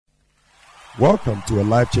Welcome to a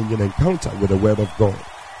life-changing encounter with the Word of God,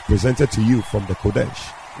 presented to you from the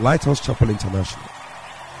Kodesh, Lighthouse Chapel International.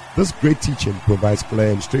 This great teaching provides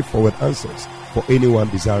clear and straightforward answers for anyone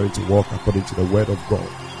desiring to walk according to the Word of God.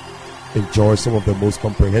 Enjoy some of the most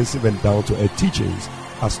comprehensive and down-to-earth teachings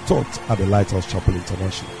as taught at the Lighthouse Chapel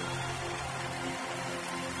International.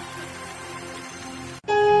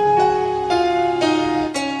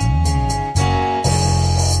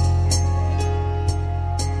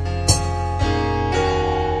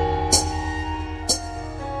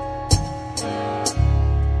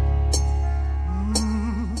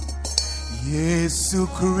 Yesu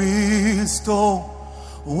Kristo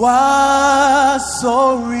wasori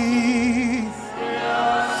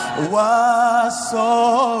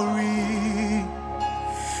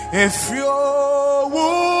efio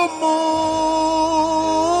wumu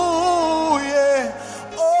ye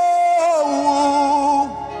oh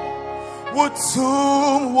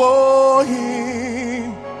wutum wohi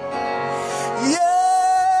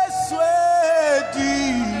yes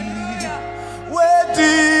wedi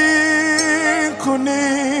kuni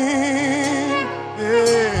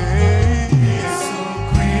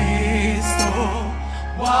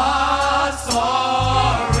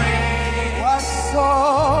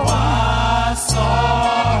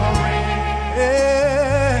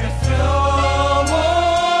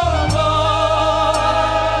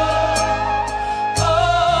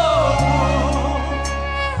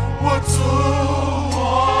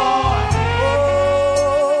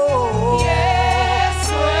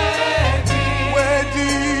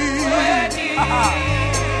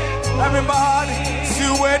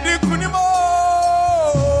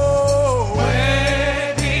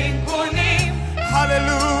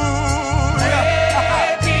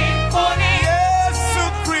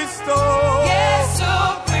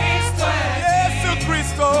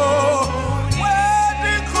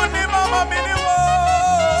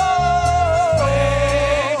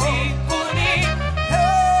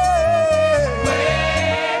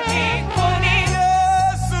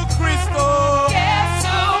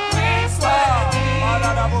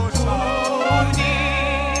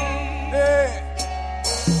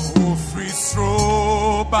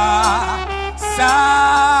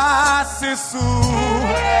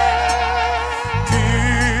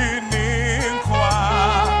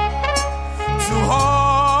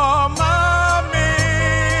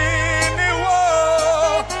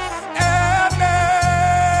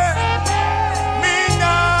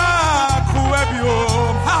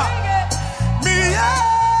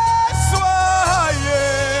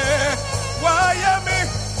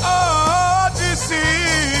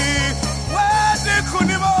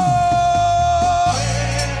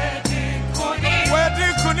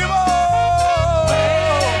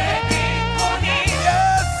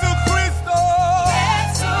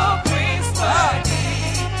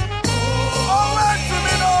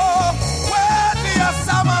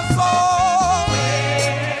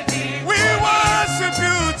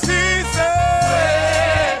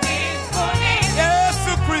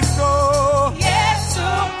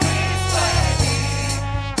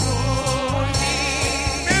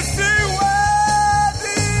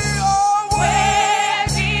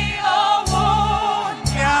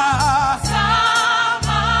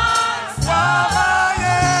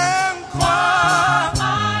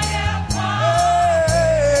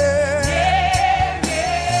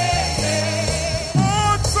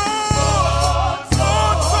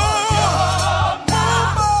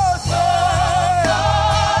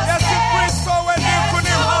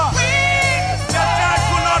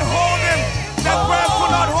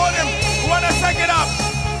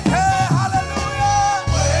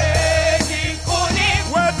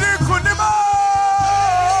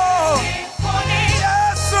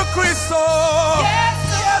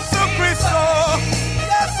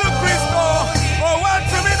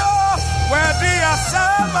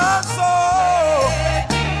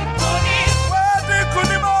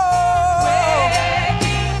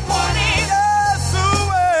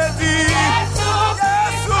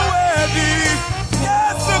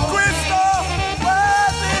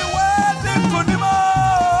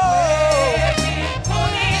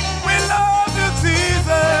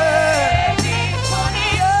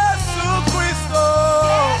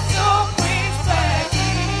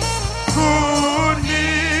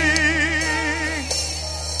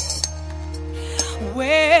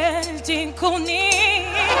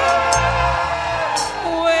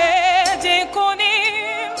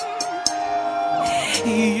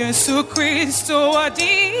Yesu Kristo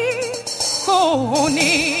adi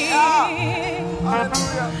koni.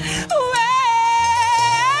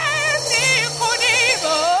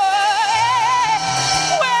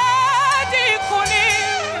 Wedi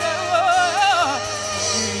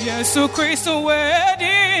Yesu Kristo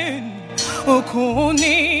wedding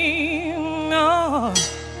kunim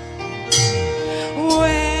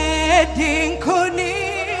wedding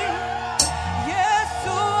kunim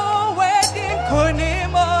Yesu wedding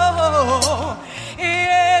kunim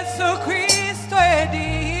Yesu Kristo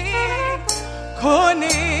wedding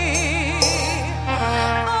kunim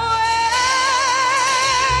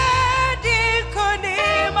wedding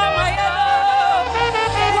kunim amaya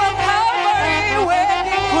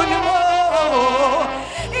wedding kunim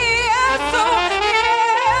Yesu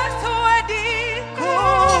wedding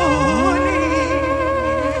kunim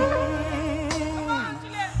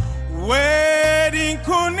Wedding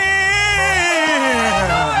kunim,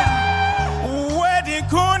 wedding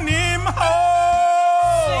kunim,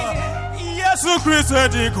 oh, Yesu Christ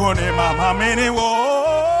wedding kunim, mama mini wo.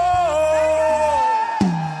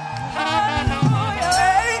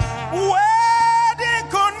 Hey, wedding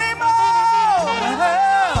kunim, oh,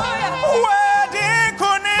 wedding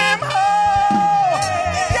kunim, oh,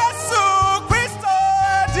 Yesu Christ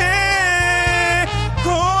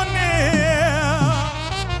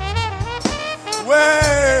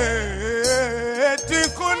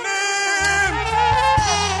wedding kunim.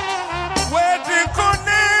 Wedding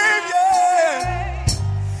kunim, yeah.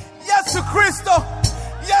 Yesu Christo,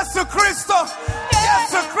 Yesu Christo,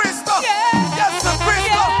 Yesu Christo, Yesu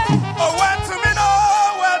Christo. Oh, when to me no,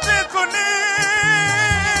 wedding kunim,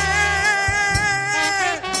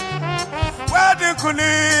 wedding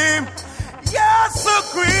kunim, Yesu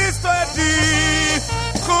Christo,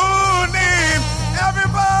 kunim.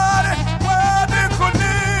 Everybody, wedding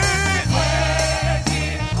kunim,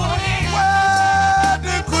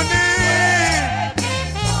 wedding kunim,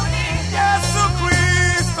 Yesu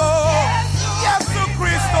Christo, Yesu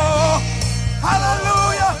Christo.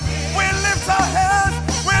 Hallelujah. We lift our hands,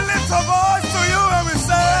 we lift our voice to you and we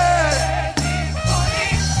say,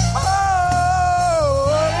 oh,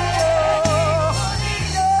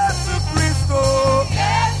 Yesu Christo,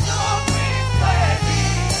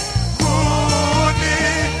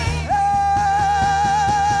 kunim.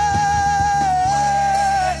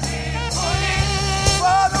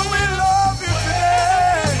 Father, we love you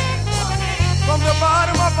today from the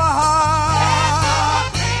bottom of our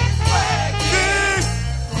heart. Be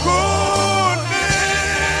kunim.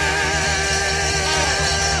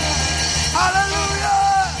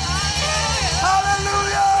 Hallelujah.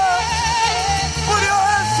 Hallelujah. Put your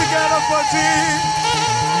hands together for Jesus.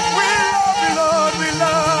 We love you, Lord. We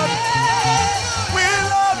love you. We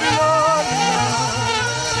love you, Lord. We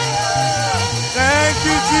love you. Thank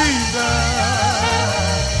you, Jesus.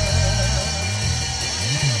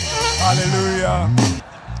 Hallelujah.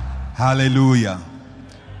 Hallelujah.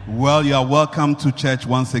 Well, you are welcome to church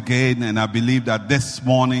once again, and I believe that this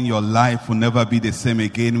morning your life will never be the same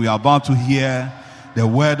again. We are about to hear the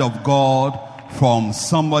word of God from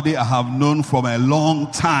somebody I have known from a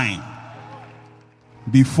long time.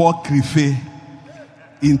 Before Krife,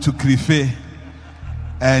 into Krife,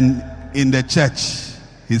 and in the church.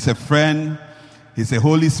 He's a friend, he's a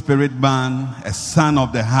Holy Spirit man, a son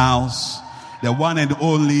of the house, the one and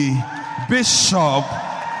only Bishop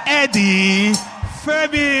Eddie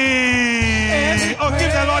Femi. Oh,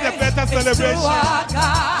 give the Lord a better celebration.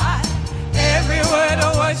 Every word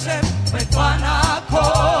of worship with one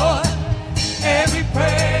accord. Every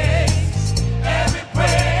praise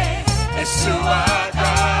is to our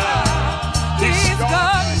God. He's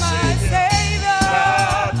God, my Savior.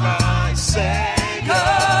 God, my Savior.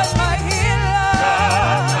 God, my healer.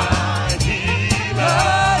 God, my healer.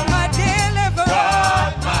 God, my deliverer.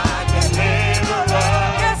 God, my deliverer.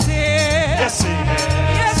 Yes, He is. Yes, He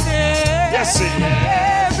is. Yes, He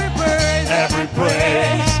is. Every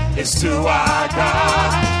praise is to our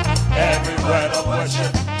God. Every word of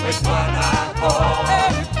worship with one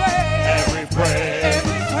accord. Every praise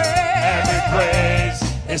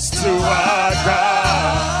is to our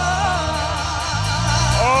God.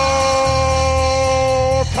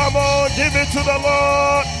 Oh, come on, give it to the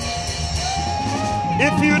Lord.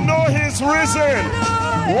 If you know He's risen,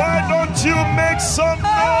 why don't you make some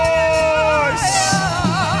noise?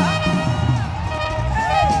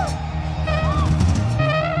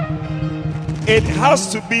 It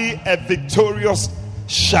has to be a victorious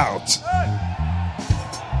shout.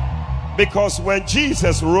 Because when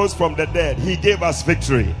Jesus rose from the dead, He gave us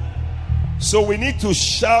victory. So we need to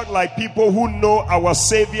shout like people who know our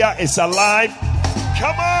Savior is alive.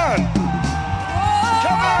 Come on!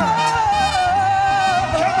 Come on!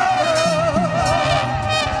 Come on!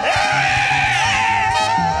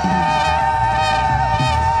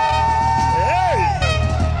 Hey!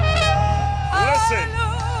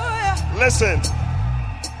 Listen.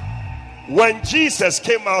 When Jesus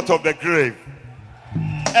came out of the grave,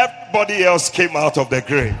 everybody else came out of the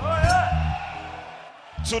grave.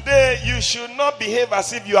 Today, you should not behave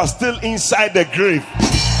as if you are still inside the grave.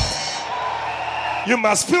 You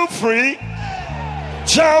must feel free,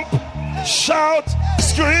 jump, shout,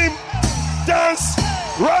 scream, dance,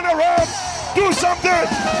 run around, do something,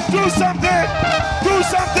 do something, do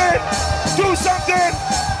something, do something,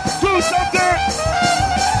 do something.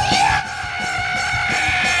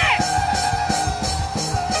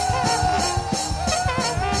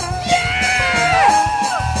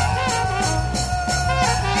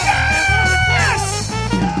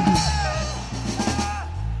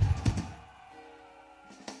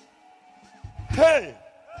 Hey,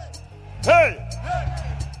 hey,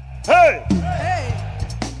 hey, Hey.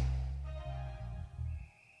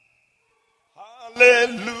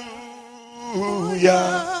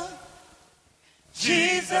 hallelujah.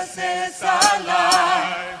 Jesus is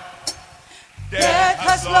alive. Death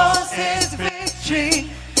has lost its victory.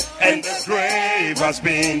 And the grave has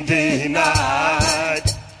been denied.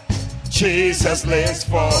 Jesus lives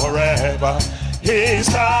forever. He's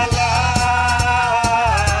alive.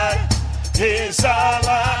 He's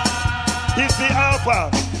alive. He's the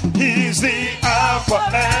Alpha. He's the Alpha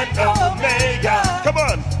and Omega. Come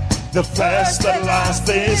on. The first and last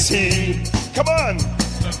is He. Come on.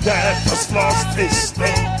 Death has lost its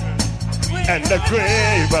sting. And the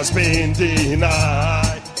grave has been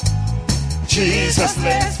denied. Jesus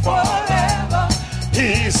lives forever.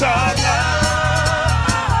 He's alive.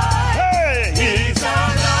 Hey, He's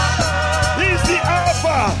alive. He's the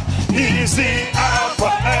Alpha. He's the Alpha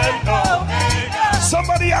and Omega.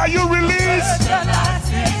 Somebody, are you released?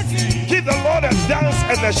 Give the Lord a dance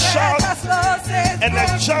and a shout and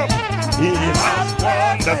a jump. He has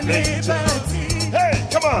won the victory. Hey,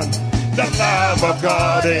 come on. The love of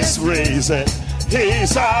God is risen.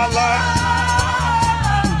 He's alive.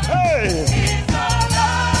 Hey.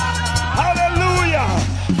 Hallelujah.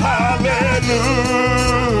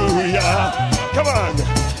 Hallelujah. Come on.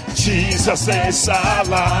 Jesus is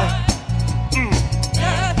alive.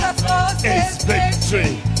 It's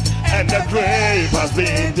victory. And the grave has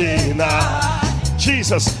been denied.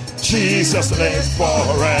 Jesus lives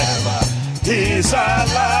forever. He's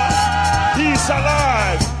alive. He's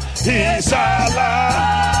alive. He's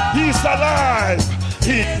alive. He's alive.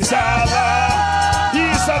 He's alive.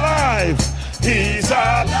 He's alive. He's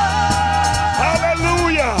alive.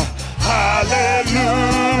 Hallelujah.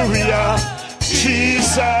 Hallelujah.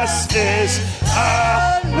 Jesus is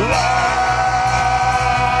alive.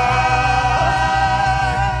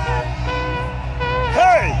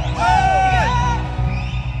 Hey.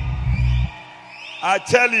 I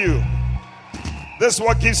tell you, this is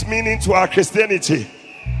what gives meaning to our Christianity.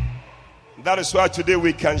 That is why today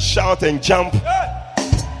we can shout and jump.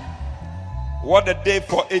 What a day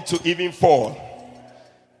for it to even fall.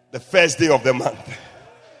 The first day of the month.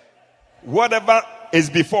 Whatever is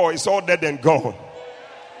before is all dead and gone.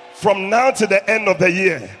 From now to the end of the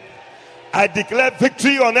year, I declare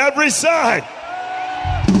victory on every side.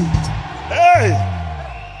 Hey!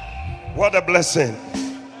 What a blessing.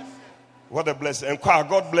 What a blessing. And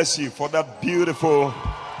God bless you for that beautiful,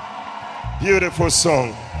 beautiful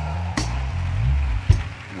song.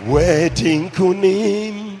 Wedding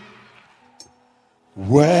kunim,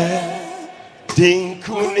 wedding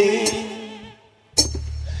kunim,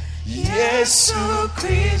 Yesu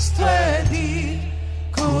Kristo di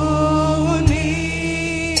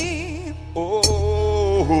kunim.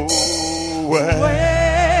 Oh,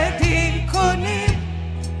 Wedding kunim.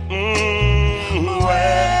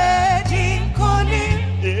 Wedding kunim.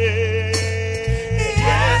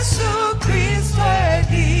 Yesu Kristo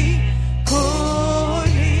di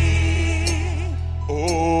kunim.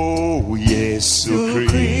 Oh, Yesu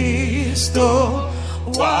Kristo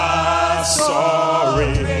was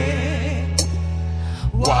sorry.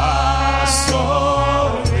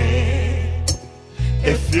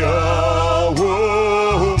 If you're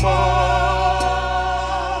woman,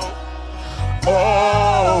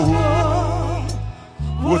 oh,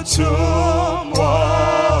 would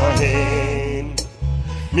morning,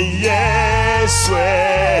 me yes,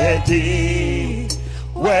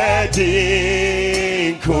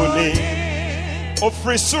 wedding, kuni,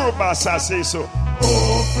 ofrisur basa say so,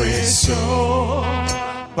 ofrisur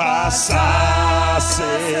basa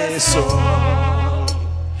say so,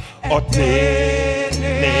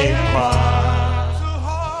 Otenema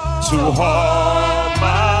to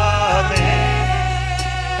harmony.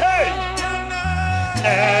 Hey,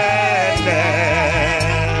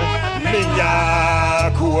 minya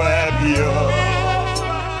kuebio,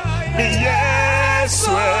 mi yes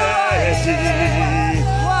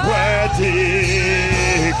wedding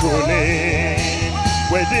kunim,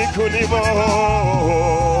 wedding kunim,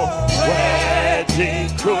 oh, wedding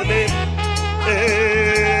kunim,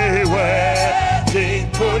 wedding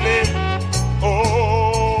kunim,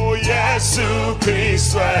 oh, Yesu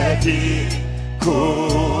Christ, wedding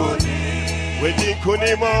kunim, wedding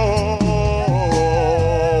kunim, oh,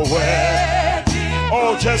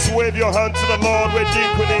 oh, just wave your hand to the Lord,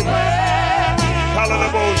 wedding kunim.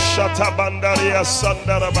 Kalalabo shatabandaria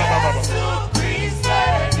sandara baba.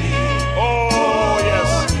 Oh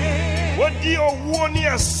yes. What do you want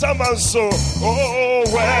near Samanso? Oh,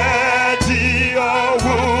 where do you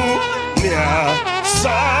want near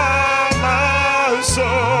Samanso?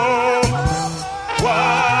 Wa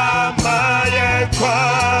my kwa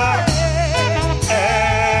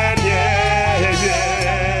and yeah.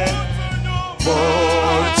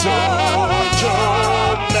 Bonto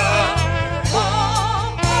Jona.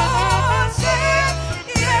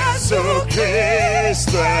 So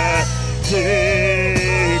Christ,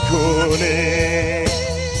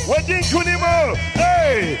 wedding kunimo,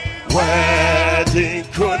 hey, wedding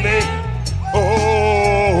kunim,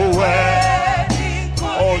 oh, wedding,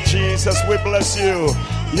 oh Jesus, we bless you.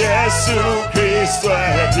 Yesu Christ,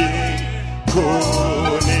 wedding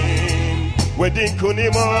kunim, wedding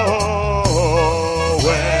kunimo,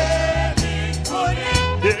 wedding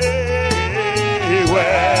kunim,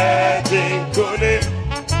 wedding kunim.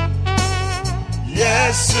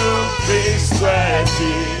 Yesu Christ,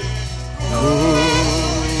 wedding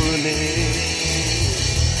kunim.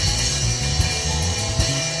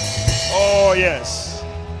 Oh yes,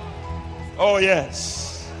 oh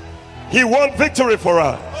yes. He won victory for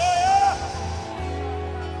us.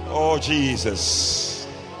 Oh Jesus,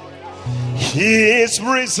 He is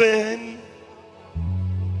risen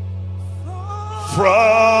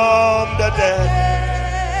from the dead.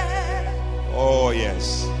 Oh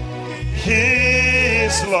yes. He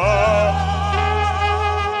is Lord.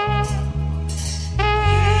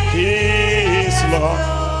 He is Lord.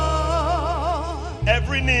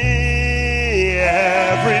 Every knee,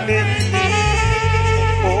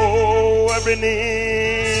 oh, every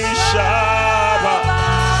knee shall bow.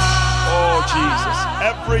 Oh, Jesus.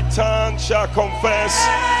 Every tongue shall confess.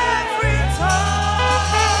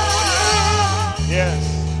 Yes.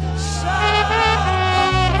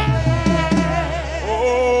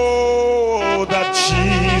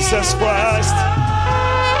 Jesus Christ,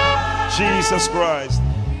 Jesus Christ,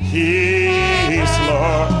 He is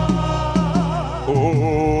Lord.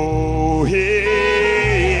 Oh, He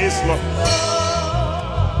is Lord.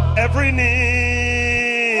 Every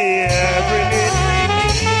knee,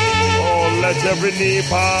 oh, let every knee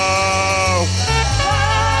bow.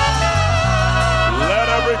 Let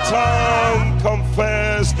every tongue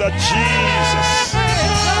confess that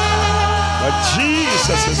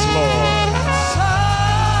Jesus is Lord.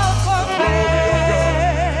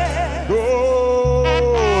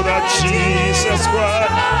 Oh, that Jesus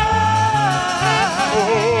Christ,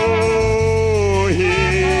 oh, He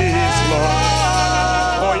is Lord.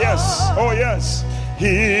 Oh yes, He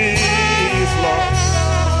is Lord.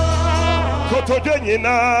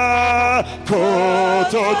 Kotojenina,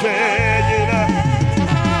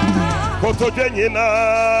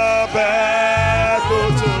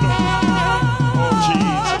 Bekotono. Oh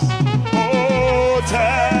Jesus, oh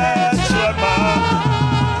Teshema.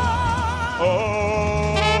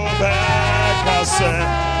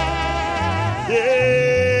 Yeah,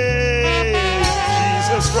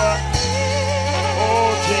 Jesus Christ. Oh,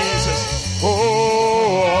 Jesus.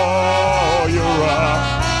 Oh, you're right.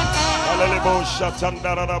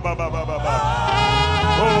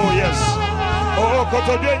 Oh, yes. Oh,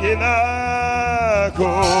 Kotojenina.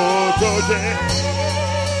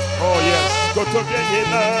 Oh, yes.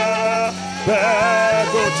 Kotojenina.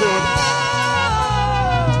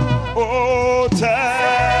 Oh,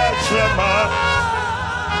 Teshema.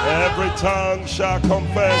 Every tongue shall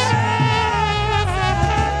confess.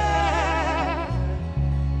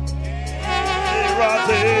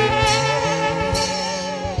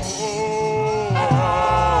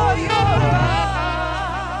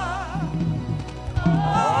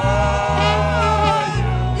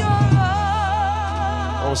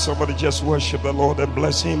 Oh, somebody just worship the Lord and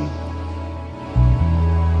bless Him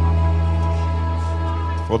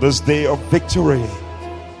for this day of victory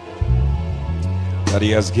that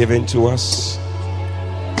He has given to us.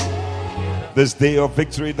 This day of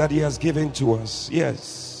victory that He has given to us.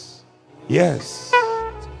 Yes. Yes.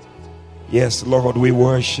 Yes, Lord, we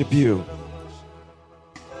worship You.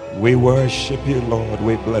 We worship You, Lord.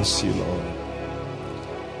 We bless You, Lord.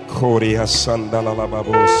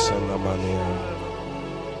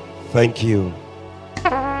 Thank You.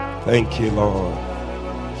 Thank You, Lord.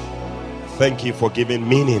 Thank you for giving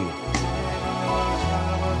meaning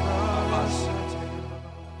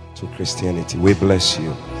to Christianity. We bless you.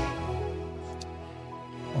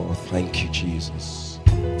 Oh, thank you, Jesus.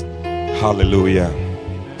 Hallelujah.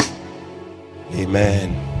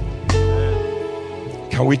 Amen.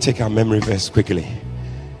 Can we take our memory verse quickly?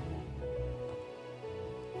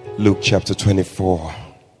 Luke chapter 24.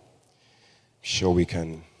 Sure, we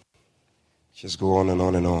can just go on and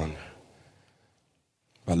on and on.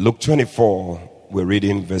 But Luke 24, we're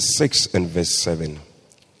reading verse 6 and verse 7.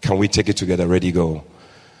 Can we take it together? Ready, go.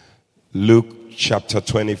 Luke chapter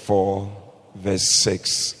 24, verse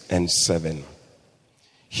 6 and 7.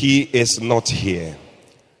 He is not here,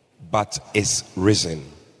 but is risen.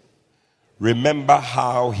 Remember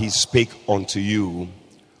how he spake unto you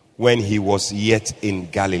when he was yet in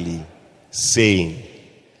Galilee, saying,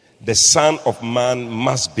 the Son of Man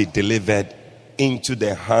must be delivered into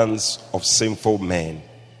the hands of sinful men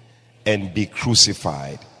and be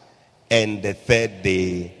crucified, and the third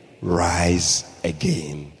day rise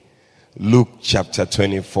again. Luke chapter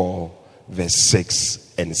 24, verse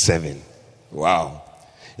 6 and 7. Wow.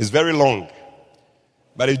 It's very long,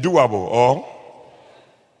 but it's doable. Or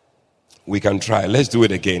we can try. Let's do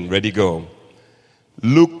it again. Ready, go.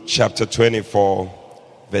 Luke chapter 24,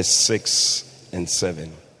 verse 6 and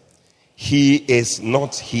 7. He is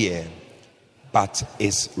not here, but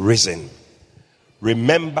is risen.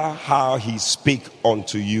 Remember how he spake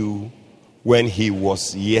unto you when he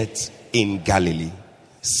was yet in Galilee,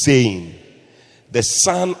 saying, the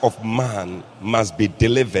Son of Man must be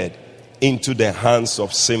delivered into the hands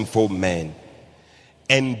of sinful men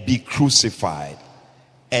and be crucified,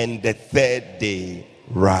 and the third day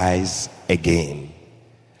rise again.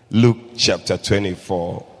 Luke chapter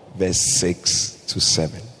 24, verse 6 to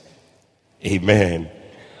 7. Amen.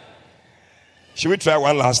 Should we try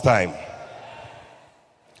one last time?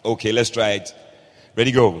 Okay, let's try it.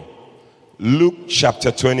 Ready, go. Luke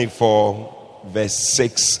chapter 24, verse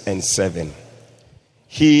 6 and 7.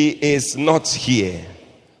 He is not here,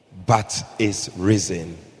 but is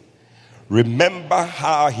risen. Remember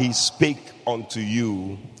how he spake unto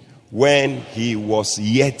you when he was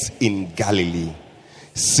yet in Galilee,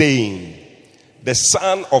 saying, the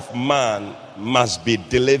Son of Man must be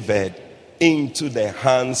delivered into the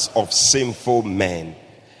hands of sinful men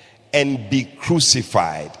and be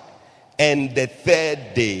crucified, and the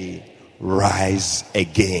third day rise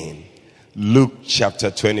again. Luke chapter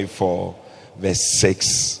 24, verse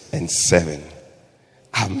 6 and 7.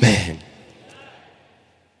 Amen.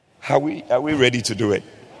 Are we ready to do it?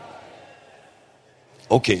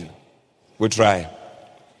 Okay, we'll try.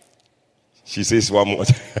 She says one more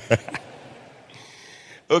time.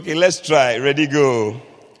 Okay, let's try. Ready, go.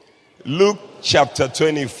 Luke chapter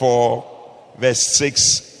 24, verse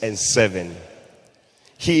 6 and 7.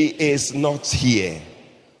 He is not here,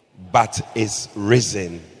 but is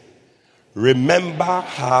risen. Remember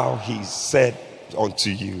how he said unto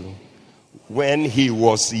you when he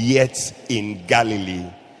was yet in Galilee,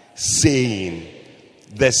 saying,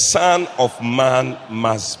 the Son of Man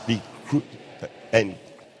must be and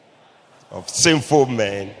of sinful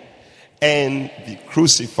men and be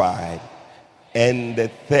crucified, and the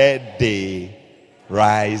third day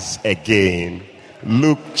rise again.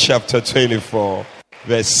 Luke chapter 24,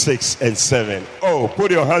 verse 6 and 7. Oh,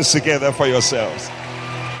 put your hands together for yourselves.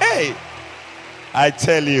 Hey, I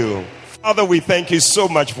tell you, Father, we thank you so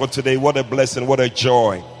much for today. What a blessing, what a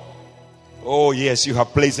joy. Oh, yes, you have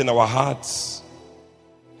placed in our hearts.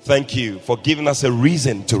 Thank you for giving us a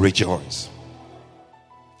reason to rejoice,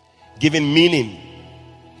 giving meaning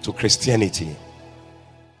to Christianity.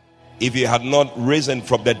 If you had not risen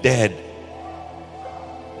from the dead,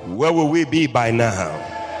 where will we be by now?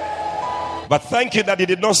 But thank you that you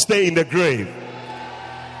did not stay in the grave,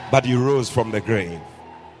 but you rose from the grave.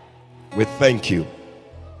 We thank you.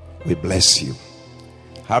 We bless you.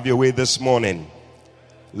 Have your way this morning.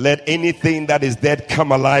 Let anything that is dead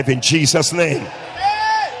come alive in Jesus' name.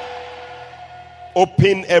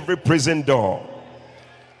 Open every prison door.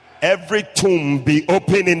 Every tomb be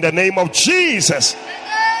open in the name of Jesus.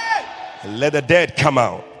 And let the dead come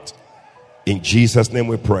out. In Jesus' name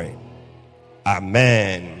we pray.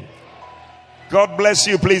 Amen. God bless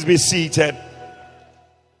you. Please be seated.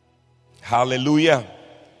 Hallelujah.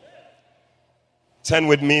 Turn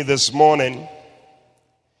with me this morning.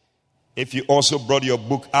 If you also brought your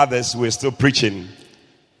book, others, we're still preaching.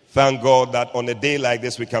 Thank God that on a day like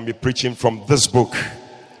this, we can be preaching from this book.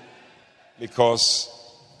 Because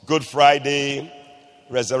Good Friday,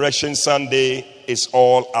 Resurrection Sunday is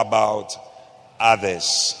all about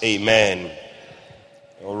others. Amen.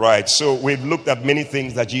 All right, so we've looked at many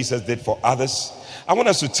things that Jesus did for others. I want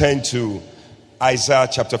us to turn to Isaiah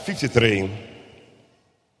chapter 53.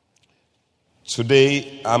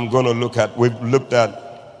 Today, I'm going to we've looked at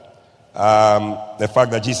the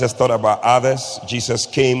fact that Jesus thought about others. Jesus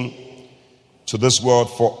came to this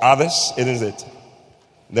world for others, isn't it?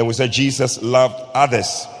 Then we said Jesus loved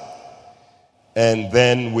others. And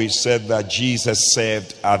then we said that Jesus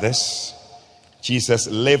served others. Jesus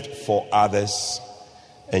lived for others.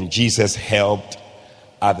 And Jesus helped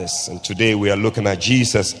others. And today we are looking at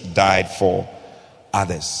Jesus died for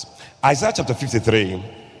others. Isaiah chapter 53,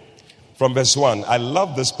 from verse 1. I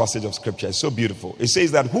love this passage of scripture. It's so beautiful. It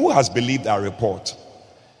says that who has believed our report?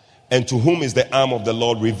 And to whom is the arm of the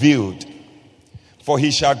Lord revealed? For he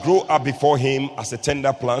shall grow up before him as a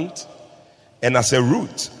tender plant and as a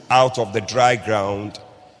root out of the dry ground.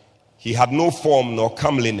 He had no form nor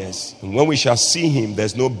comeliness. And when we shall see him,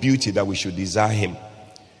 there's no beauty that we should desire him.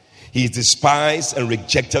 He is despised and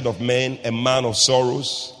rejected of men, a man of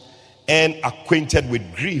sorrows, and acquainted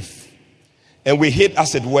with grief. And we hid,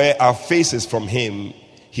 as it were, our faces from him.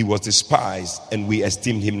 He was despised, and we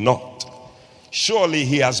esteemed him not. Surely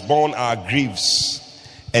he has borne our griefs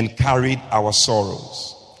and carried our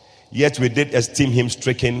sorrows. Yet we did esteem him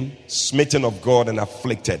stricken, smitten of God, and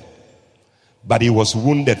afflicted. But he was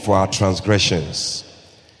wounded for our transgressions.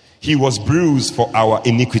 He was bruised for our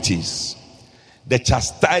iniquities. The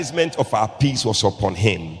chastisement of our peace was upon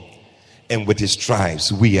him, and with his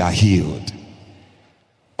stripes we are healed.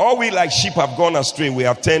 All we like sheep have gone astray. We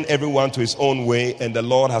have turned everyone to his own way, and the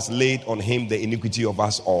Lord has laid on him the iniquity of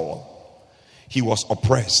us all. He was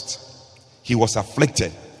oppressed. He was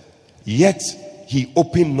afflicted. Yet he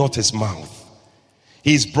opened not his mouth.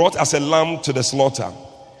 He is brought as a lamb to the slaughter,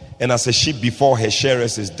 and as a sheep before her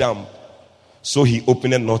shearers is dumb, so he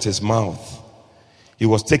opened not his mouth. He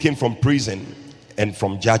was taken from prison and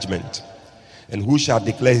from judgment. And who shall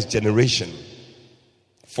declare his generation?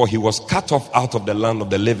 For he was cut off out of the land of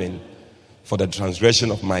the living. For the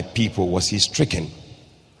transgression of my people was he stricken.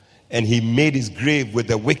 And he made his grave with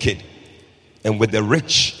the wicked and with the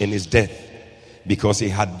rich in his death, because he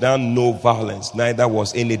had done no violence, neither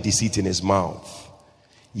was any deceit in his mouth.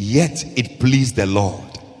 Yet it pleased the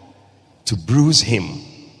Lord to bruise him.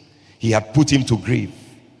 He had put him to grief.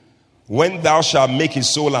 When thou shalt make his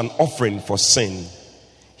soul an offering for sin,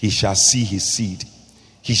 he shall see his seed.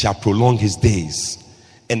 He shall prolong his days,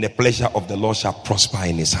 and the pleasure of the Lord shall prosper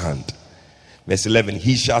in his hand. Verse 11,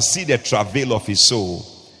 he shall see the travail of his soul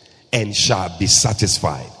and shall be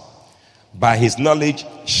satisfied. By his knowledge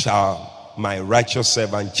shall my righteous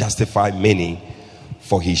servant justify many,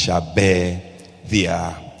 for he shall bear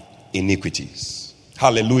their iniquities.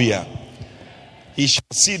 Hallelujah. He shall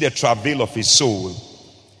see the travail of his soul,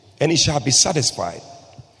 and he shall be satisfied.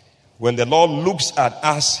 When the Lord looks at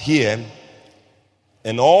us here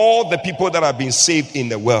and all the people that have been saved in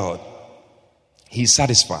the world, he's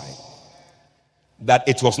satisfied that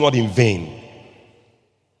it was not in vain.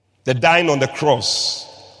 The dying on the cross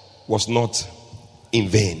was not in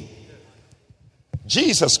vain.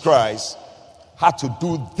 Jesus Christ had to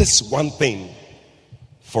do this one thing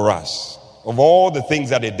for us. Of all the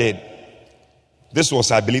things that he did, this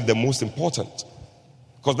was, I believe, the most important.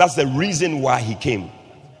 Because that's the reason why he came.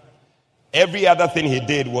 Every other thing he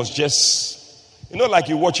did was just, like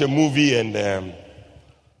you watch a movie and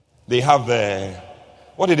they have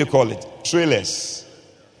what do they call it? Trailers.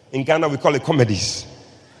 In Ghana, we call it comedies.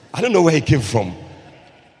 I don't know where he came from.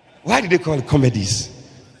 Why did they call it comedies?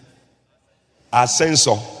 A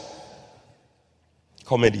censor.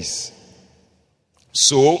 Comedies.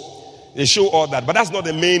 So, they show all that. But that's not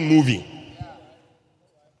the main movie.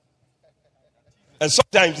 And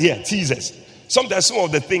sometimes, teasers. Sometimes some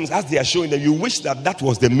of the things, as they are showing them, you wish that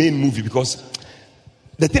was the main movie, because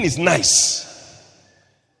the thing is nice.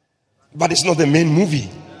 But it's not the main movie.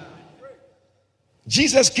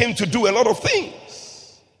 Jesus came to do a lot of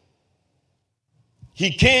things.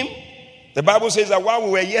 He came, the Bible says that while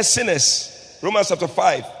we were yet sinners, Romans chapter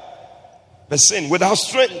 5, verse 10, without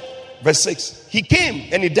strength, verse 6, he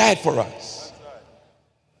came and he died for us.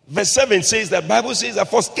 Verse 7 says that Bible says that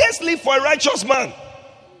for scarcely for a righteous man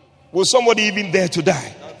will somebody even dare to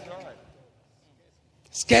die.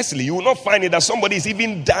 Scarcely. You will not find it that somebody is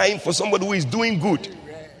even dying for somebody who is doing good.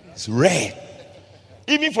 It's rare.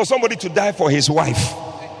 Even for somebody to die for his wife.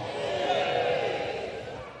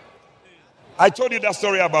 I told you that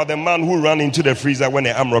story about the man who ran into the freezer when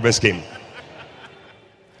the armed robbers came.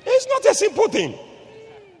 It's not a simple thing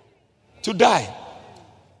to die.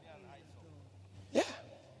 Yeah.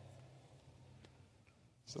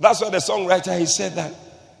 So that's why the songwriter, he said that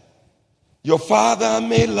your father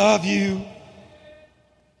may love you,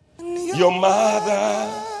 Your mother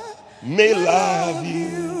may love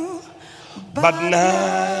you, but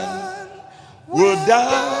none will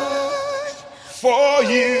die for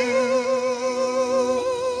you.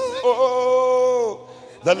 Oh,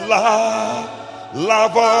 the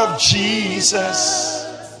love of Jesus,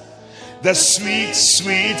 the sweet,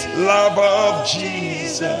 sweet love of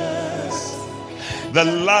Jesus, the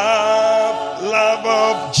love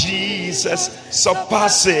of Jesus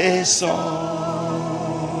surpasses all.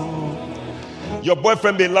 Your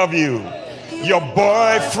boyfriend may love you. Your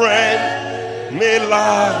boyfriend may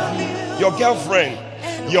love you. Your girlfriend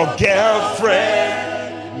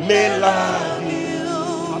may love you,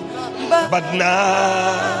 but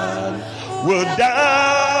none will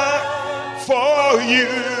die for you.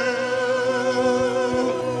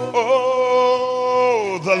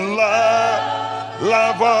 Oh, the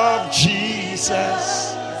love of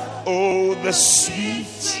Jesus. Oh, the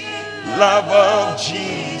sweet love of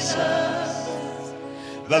Jesus.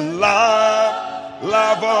 The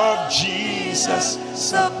love of Jesus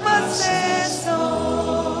surpasses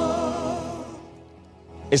all.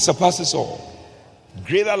 It surpasses all.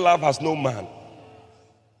 Greater love has no man.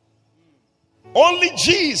 Only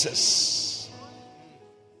Jesus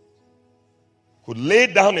could lay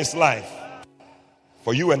down his life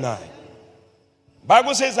for you and I.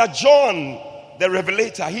 Bible says that John the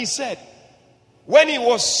Revelator, he said, when he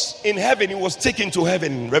was in heaven, he was taken to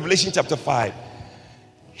heaven, Revelation chapter 5.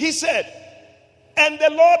 He said, and the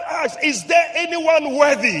Lord asked, is there anyone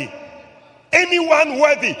worthy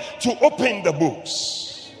to open the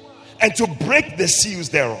books and to break the seals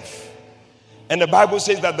thereof? And the Bible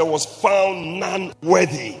says that there was found none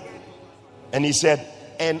worthy. And he said,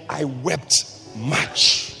 and I wept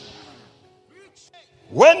much.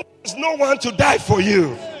 When there's no one to die for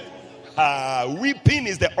you, weeping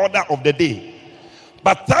is the order of the day.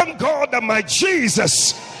 But thank God that my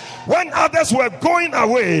Jesus, when others were going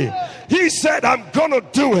away, he said, I'm gonna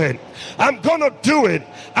do it. I'm gonna do it.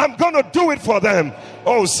 I'm gonna do it for them.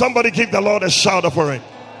 Oh, somebody give the Lord a shout for it.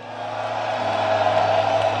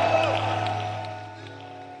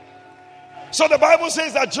 So the Bible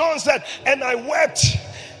says that John said, and I wept,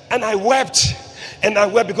 and I wept, and I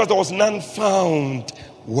wept because there was none found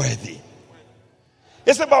worthy.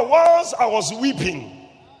 He said, but whilst I was weeping,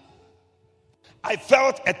 I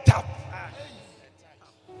felt a tap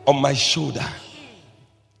on my shoulder.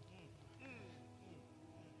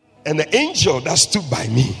 And the angel that stood by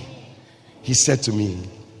me, he said to me,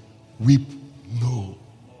 weep no.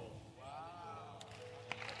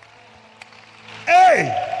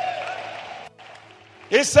 Hey!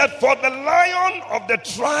 He said, for the Lion of the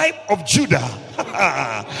tribe of Judah.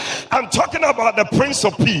 I'm talking about the Prince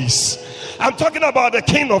of Peace. I'm talking about the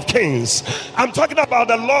King of Kings. I'm talking about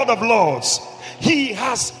the Lord of Lords. He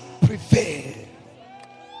has prevailed.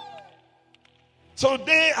 So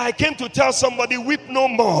today I came to tell somebody, weep no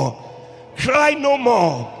more, cry no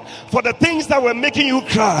more. For the things that were making you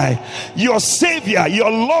cry, your Savior, your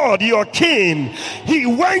Lord, your King, he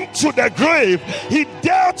went to the grave, he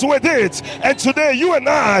dealt with it, and today you and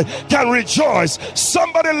I can rejoice.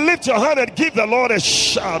 Somebody lift your hand and give the Lord a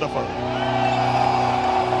shout of it.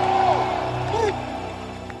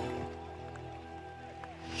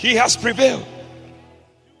 He has prevailed.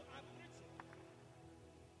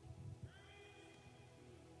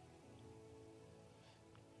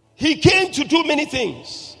 He came to do many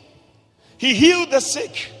things. He healed the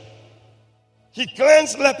sick. He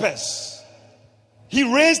cleansed lepers. He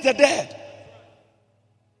raised the dead.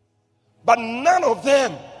 But none of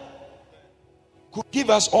them could give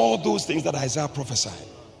us all those things that Isaiah prophesied.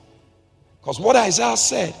 Because what Isaiah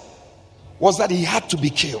said was that he had to be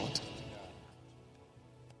killed.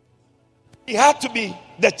 He had to be,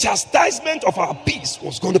 the chastisement of our peace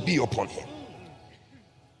was going to be upon him.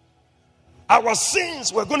 Our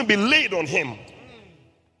sins were going to be laid on him.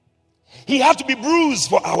 He had to be bruised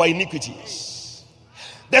for our iniquities.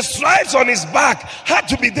 The stripes on his back had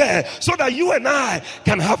to be there so that you and I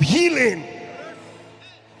can have healing.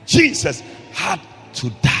 Jesus had to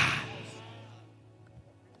die.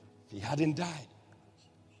 If he hadn't died,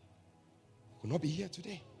 he would not be here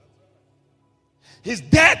today. His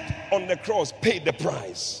death on the cross paid the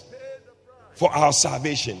price for our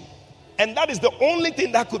salvation. And that is the only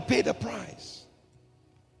thing that could pay the price.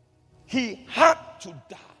 He had to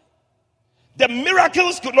die. The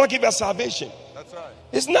miracles could not give us salvation. That's right.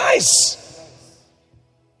 It's nice.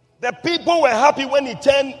 The people were happy when he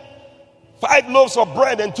turned 5 loaves of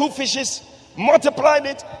bread and 2 fishes, multiplied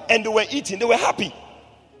it, and they were eating. They were happy.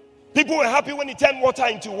 People were happy when he turned water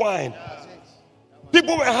into wine.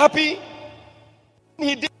 People were happy when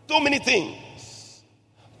he did so many things.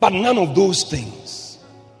 But none of those things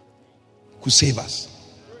could save us.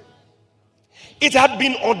 It had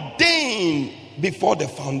been ordained before the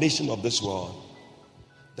foundation of this world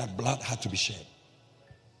that blood had to be shed.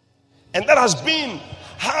 And that has been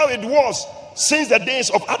how it was since the days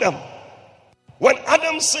of Adam. When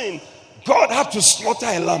Adam sinned, God had to slaughter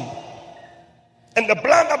a lamb. And the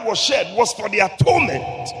blood that was shed was for the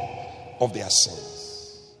atonement of their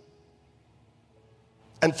sins.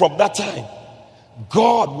 And from that time,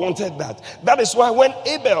 God wanted that. That is why when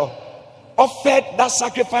Abel offered that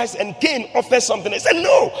sacrifice and Cain offered something, he said,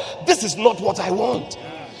 no, this is not what I want.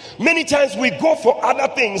 Many times we go for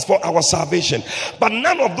other things for our salvation, but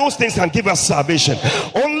none of those things can give us salvation.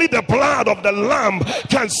 Only the blood of the Lamb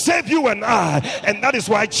can save you and I, and that is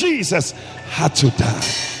why Jesus had to die.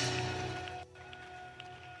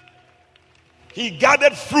 He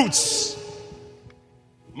gathered fruits,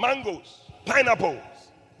 mangoes, pineapples,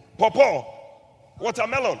 pawpaw,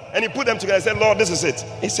 watermelon, and he put them together and said, Lord, this is it.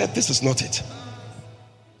 He said, this is not it.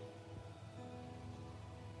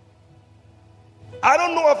 I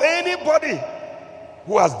don't know of anybody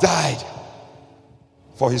who has died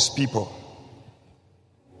for his people.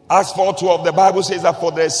 Acts 4:12, the Bible says that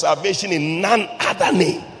for there is salvation in none other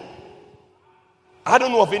name. I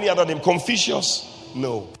don't know of any other name. Confucius?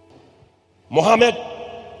 No. Muhammad?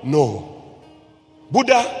 No.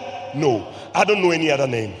 Buddha? No. I don't know any other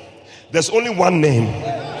name. There's only one name.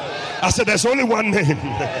 I said there's only one name.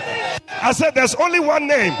 I said there's only one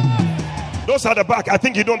name. Those at the back, I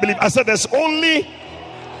think you don't believe. I said there's only.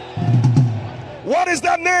 What is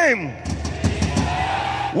that name?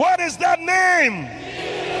 What is that name?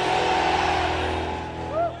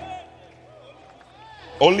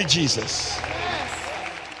 Only Jesus.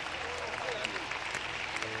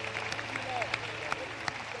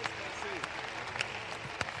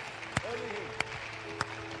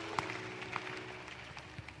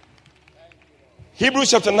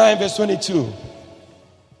 Hebrews chapter 9 verse 22.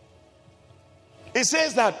 It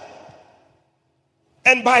says that,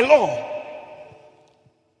 and by law,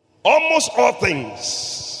 almost all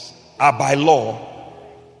things are by law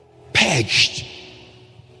purged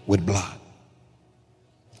with blood.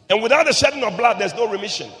 And without the shedding of blood, there's no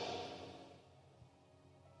remission.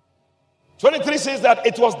 23 says that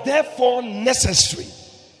it was therefore necessary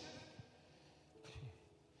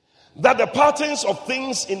that the patterns of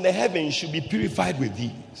things in the heavens should be purified with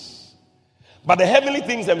these, but the heavenly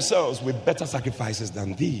things themselves with better sacrifices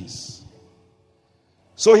than these.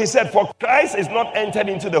 So he said, for Christ is not entered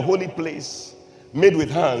into the holy place made with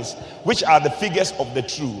hands, which are the figures of the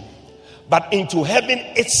true, but into heaven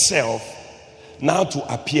itself, now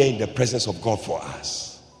to appear in the presence of God for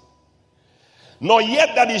us. Nor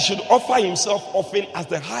yet that he should offer himself often, as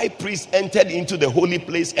the high priest entered into the holy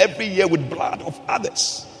place every year with blood of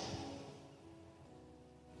others.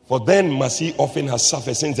 For then must he often have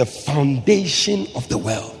suffered since the foundation of the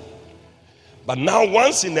world. But now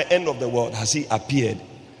once in the end of the world has he appeared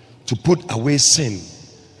to put away sin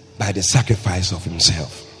by the sacrifice of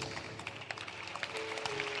himself.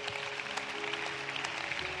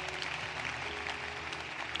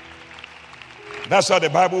 That's what the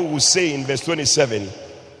Bible will say in verse 27.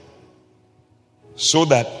 So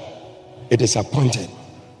that it is appointed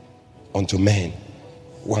unto men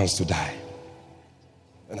once to die.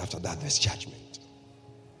 And after that, there's judgment.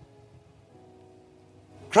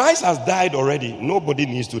 Christ has died already. Nobody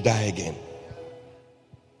needs to die again.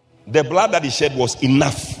 The blood that he shed was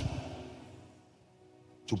enough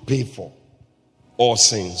to pay for all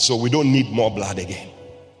sins. So we don't need more blood again.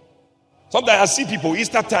 Sometimes I see people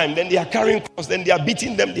Easter time, then they are carrying cross, then they are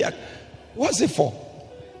beating them. What's it for?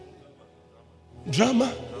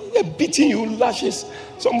 Drama? They're beating you, lashes.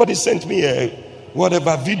 Somebody sent me a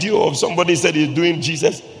video of somebody said he's doing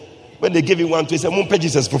Jesus. When they gave him one to, he said, "Mumpe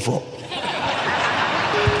Jesus for."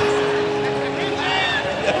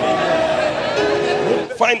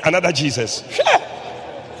 Find another Jesus.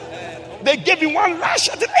 They gave him one lash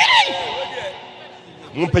at the hey!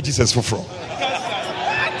 Mumpe Jesus for.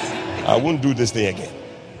 I won't do this thing again.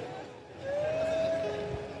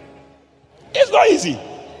 It's not easy.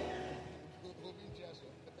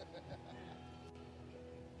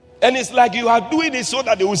 And it's like you are doing it so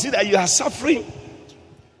that they will see that you are suffering.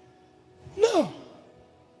 No.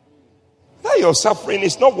 That your suffering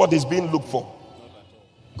is not what is being looked for.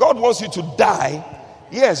 God wants you to die.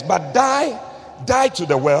 Yes, but die to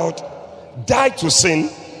the world, die to sin,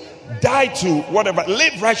 die to whatever,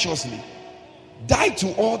 live righteously. Die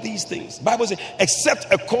to all these things. The Bible says,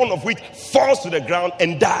 except a corn of wheat falls to the ground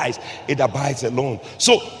and dies, it abides alone.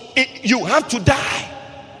 So you have to die.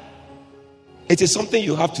 It is something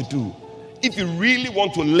you have to do. If you really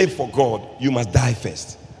want to live for God, you must die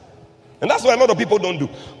first. And that's what a lot of people don't do.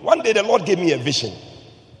 One day the Lord gave me a vision.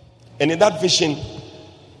 And in that vision,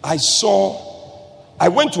 I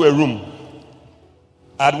went to a room.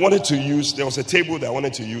 There was a table that I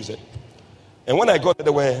wanted to use it. And when I got there,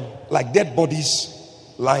 there were like dead bodies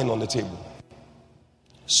lying on the table.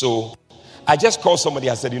 So I just called somebody.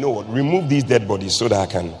 I said, you know what, remove these dead bodies so that I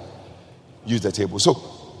can use the table. So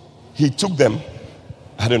he took them.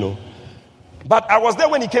 I don't know. But I was there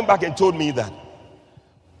when he came back and told me that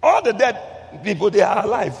all the dead people, they are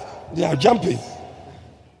alive. They are jumping.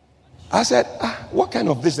 I said, what kind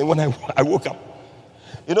of this thing? When I woke up,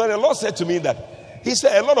 you know, the Lord said to me that, he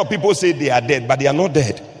said, a lot of people say they are dead, but they are not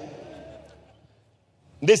dead.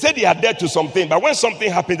 They say they are dead to something, but when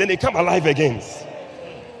something happens, then they come alive again.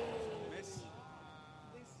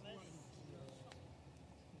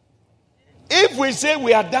 If we say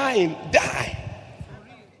we are dying, die.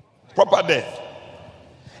 Proper death.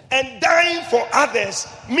 And dying for others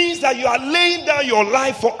means that you are laying down your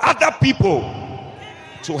life for other people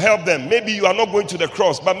to help them. Maybe you are not going to the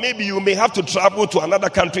cross, but maybe you may have to travel to another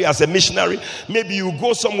country as a missionary. Maybe you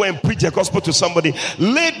go somewhere and preach the gospel to somebody.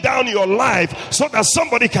 Lay down your life so that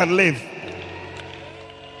somebody can live.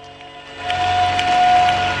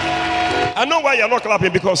 I know why you're not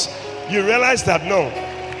clapping, because you realize that no,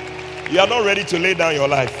 you are not ready to lay down your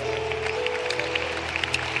life.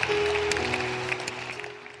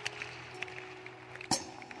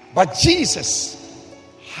 But Jesus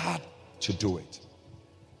had to do it.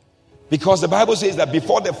 Because the Bible says that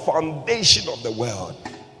before the foundation of the world,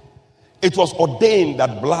 it was ordained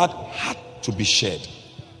that blood had to be shed.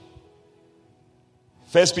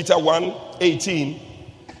 1 Peter 1:18,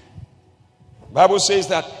 Bible says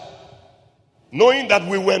that knowing that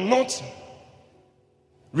we were not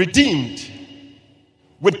redeemed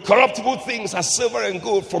with corruptible things as silver and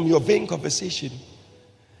gold from your vain conversation.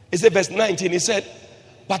 It said verse 19, it said,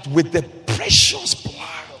 but with the precious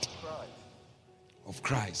blood of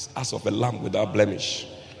Christ, as of a lamb without blemish.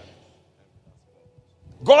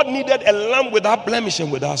 God needed a lamb without blemish and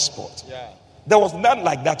without spot. There was none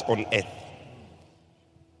like that on earth.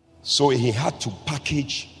 So he had to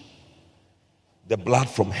package the blood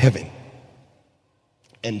from heaven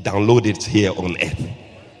and download it here on earth.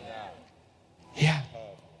 Yeah.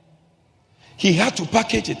 He had to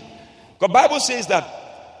package it. The Bible says that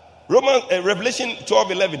Revelation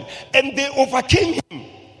 12:11, and they overcame him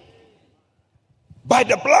by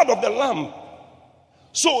the blood of the Lamb.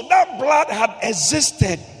 So that blood had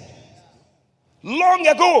existed long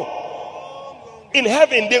ago. In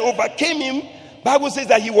heaven, they overcame him. Bible says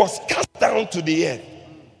that he was cast down to the earth.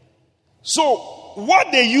 So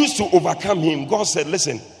what they used to overcome him, God said,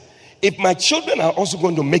 listen, if my children are also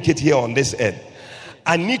going to make it here on this earth,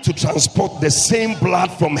 I need to transport the same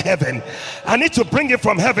blood from heaven. I need to bring it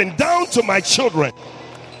from heaven down to my children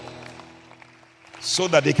so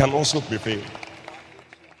that they can also prevail.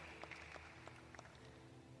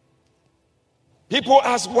 People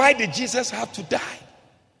ask, why did Jesus have to die?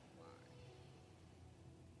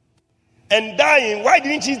 And dying, why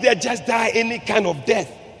didn't Jesus just die any kind of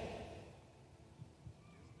death?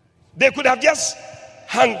 They could have just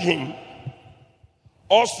hanged him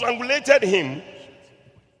or strangulated him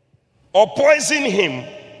or poisoned him.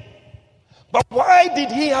 But why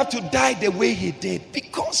did he have to die the way he did?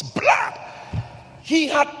 Because blood. He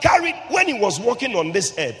had carried, when he was walking on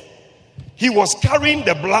this earth, he was carrying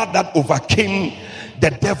the blood that overcame the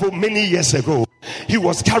devil many years ago. He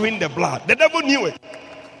was carrying the blood. The devil knew it.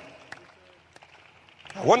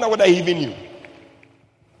 I wonder whether he even knew.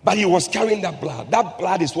 But he was carrying that blood. That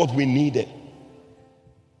blood is what we needed.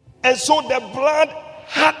 And so the blood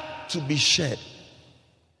had to be shed.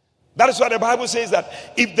 That is why the Bible says that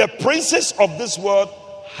if the princes of this world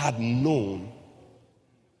had known,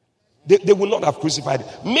 they would not have crucified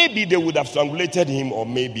him. Maybe they would have strangulated him, or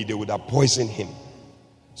maybe they would have poisoned him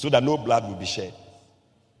so that no blood would be shed.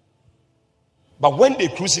 But when they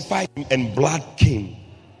crucified him and blood came,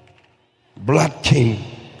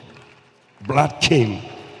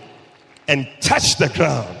 and touched the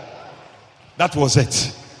ground, that was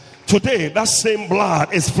it. Today, that same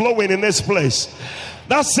blood is flowing in this place.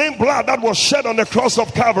 That same blood that was shed on the cross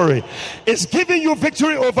of Calvary is giving you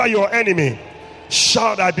victory over your enemy.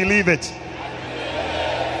 Shout, I believe it.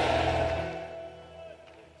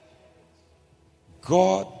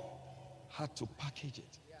 God had to package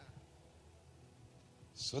it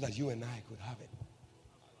so that you and I could have it.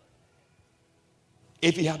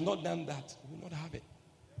 If he had not done that, we would not have it.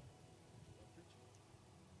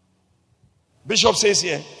 Bishop says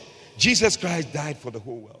here, Jesus Christ died for the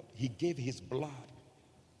whole world. He gave his blood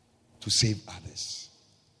to save others.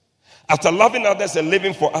 After loving others and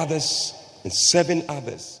living for others and serving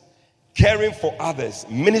others, caring for others,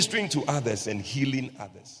 ministering to others, and healing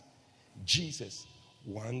others. Jesus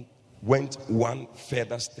went one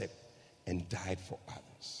further step and died for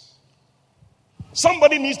others.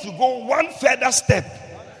 Somebody needs to go one further step.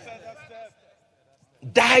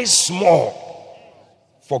 Die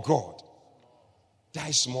small for God.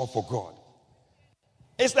 Die small for God.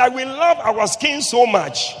 It's like we love our skin so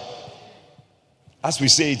much. As we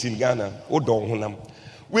say it in Ghana,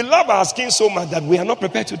 we love our skin so much that we are not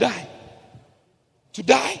prepared to die. To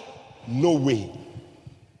die? No way.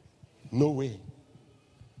 No way.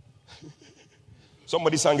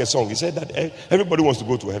 Somebody sang a song. He said that everybody wants to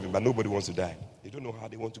go to heaven, but nobody wants to die. They don't know how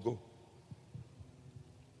they want to go.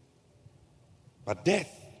 But death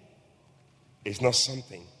is not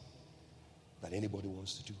something that anybody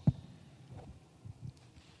wants to do.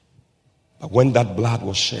 But when that blood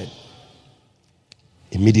was shed,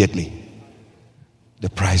 immediately the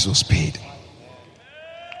price was paid.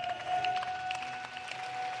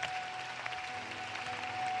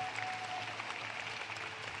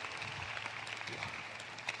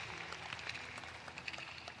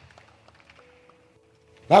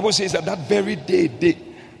 Bible says that very day,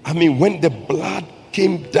 when the blood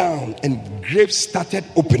came down and graves started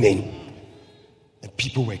opening, and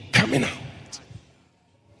people were coming out.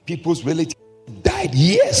 People's relatives died.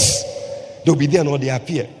 Yes, they'll be there, or they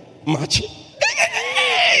appear marching.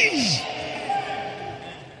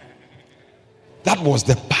 That was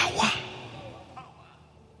the power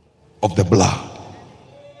of the blood.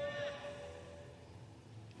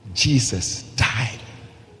 Jesus died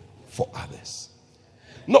for others.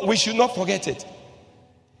 No, we should not forget it.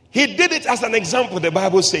 He did it as an example, the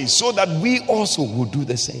Bible says, so that we also will do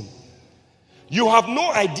the same. You have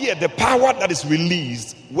no idea the power that is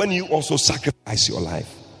released when you also sacrifice your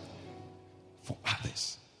life for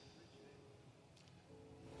others.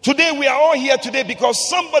 Today, we are all here today because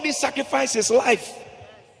somebody sacrificed his life.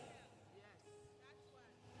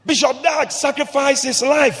 Bishop Dag sacrificed his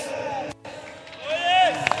life.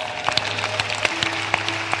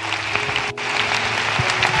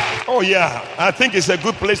 Oh yeah, I think it's a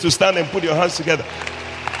good place to stand and put your hands together.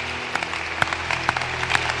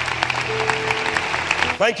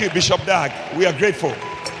 Thank you, Bishop Dag. We are grateful.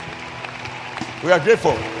 We are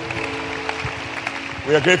grateful.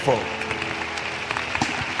 We are grateful.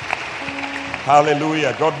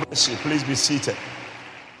 Hallelujah. God bless you. Please be seated.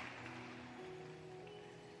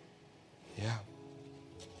 Yeah.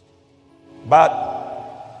 But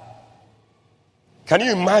can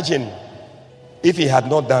you imagine if he had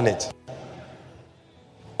not done it?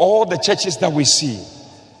 All the churches that we see,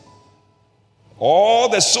 all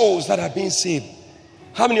the souls that are being saved.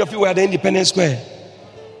 How many of you were at the Independence Square?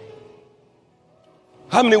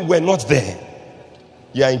 How many were not there?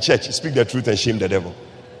 You are in church. Speak the truth and shame the devil.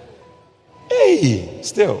 Hey,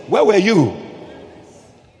 still, where were you?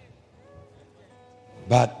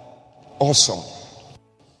 But awesome.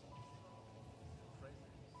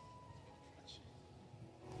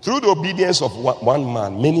 Through the obedience of one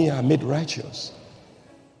man, many are made righteous.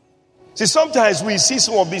 See, sometimes we see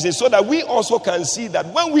some of these things so that we also can see that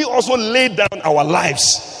when we also lay down our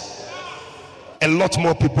lives, a lot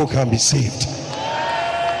more people can be saved.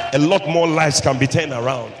 A lot more lives can be turned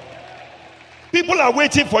around. People are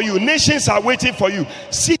waiting for you. Nations are waiting for you.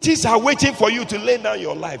 Cities are waiting for you to lay down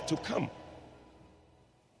your life to come.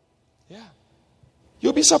 Yeah.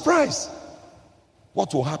 You'll be surprised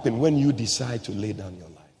what will happen when you decide to lay down your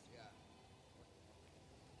life.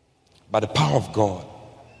 By the power of God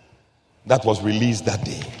that was released that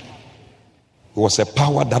day, it was a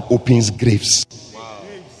power that opens graves. Wow.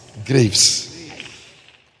 Graves.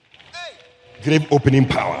 Grave opening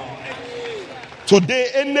power.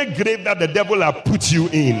 Today, any grave that the devil has put you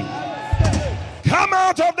in, come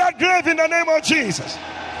out of that grave in the name of Jesus.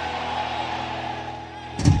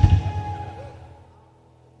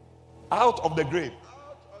 Out of the grave.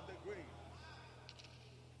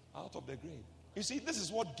 Out of the grave. You see, this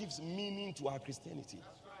is what gives meaning to our Christianity.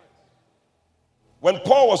 When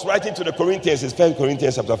Paul was writing to the Corinthians, in 1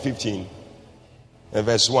 Corinthians chapter 15, and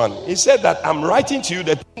verse 1, he said that I'm writing to you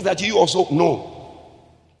the things that you also know.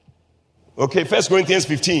 Okay, 1 Corinthians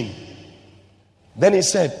 15. Then he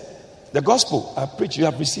said, the gospel I preach you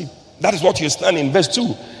have received. That is what you stand in verse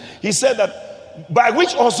 2. He said that by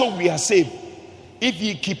which also we are saved, if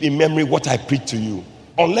ye keep in memory what I preached to you,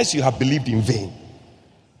 unless you have believed in vain.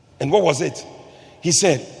 And what was it? He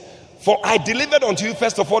said, for I delivered unto you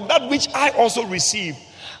first of all that which I also received,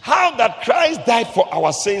 how that Christ died for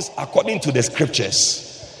our sins according to the scriptures,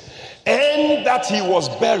 and that he was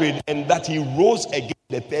buried, and that he rose again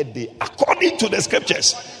the third day according to the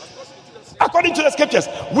scriptures. According to the scriptures,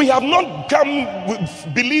 we have not come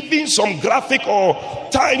believing some graphic or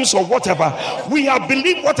times or whatever. We have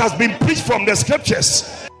believed what has been preached from the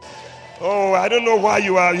scriptures. Oh, I don't know why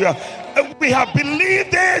you are. We have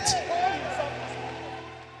believed it.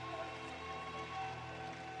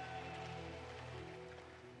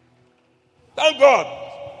 Thank God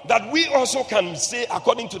that we also can say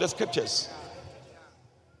according to the scriptures.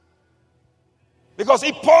 Because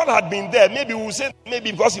if Paul had been there, maybe we would say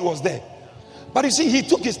maybe because he was there. But you see, he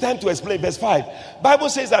took his time to explain. Verse 5. Bible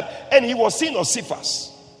says that, and he was seen of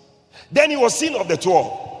Cephas. Then he was seen of the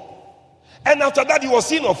 12. And after that, he was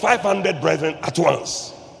seen of 500 brethren at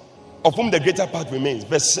once, of whom the greater part remains.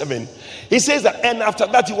 Verse 7. He says that, and after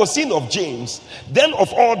that, he was seen of James, then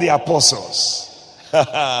of all the apostles.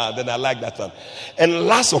 Then I like that one. And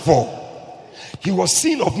last of all, he was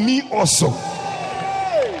seen of me also,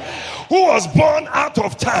 who was born out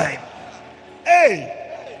of time. Hey,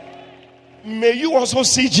 may you also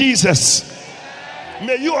see Jesus.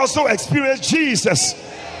 May you also experience Jesus.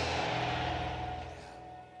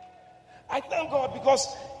 I thank God because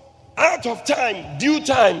out of time, due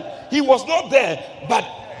time, he was not there, but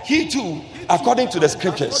he too, according to the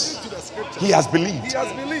scriptures, he has believed. He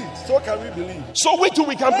has believed. So can we believe? So we too,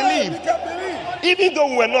 we can believe. We can believe. Even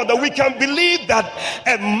though we're not, that we can believe that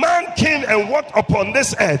a man came and walked upon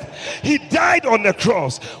this earth. He died on the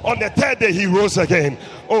cross. On the third day, he rose again.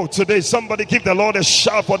 Oh, today, somebody give the Lord a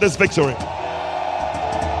shout for this victory.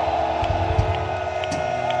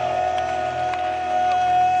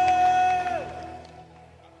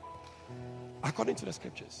 According to the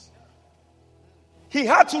scriptures, he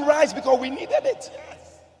had to rise because we needed it.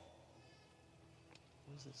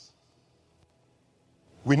 What is this?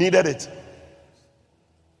 We needed it.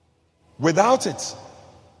 Without it,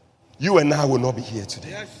 you and I will not be here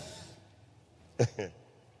today. Yes.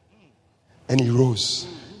 And he rose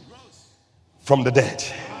from the dead.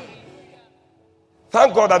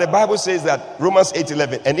 Thank God that the Bible says that, Romans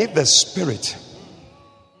 8:11, and if the spirit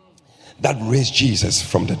that raised Jesus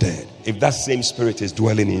from the dead, if that same spirit is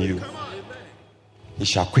dwelling in you, he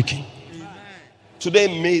shall quicken.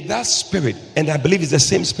 Today, may that spirit, and I believe it's the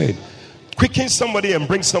same spirit, quicken somebody and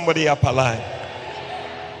bring somebody up alive.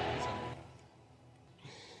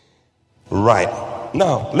 Right.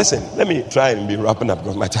 Now, listen, let me try and be wrapping up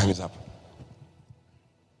because my time is up.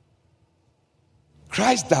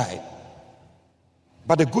 Christ died,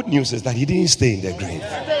 but the good news is that he didn't stay in the grave.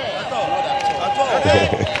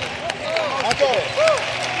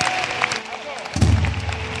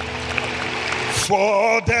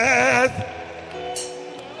 For death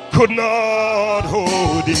could not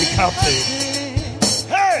hold him captive.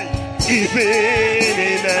 Hey, even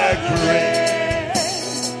in the grave,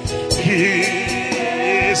 he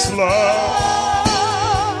is Lord.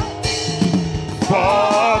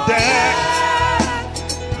 For death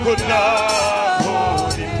could not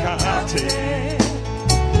hold him captive,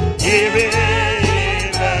 even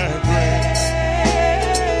in the grave.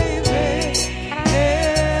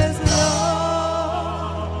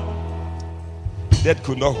 Death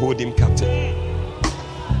could not hold him captive.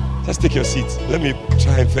 Just take your seat. Let me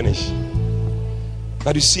try and finish.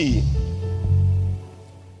 But you see,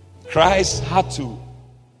 Christ had to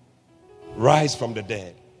rise from the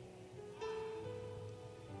dead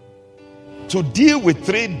to deal with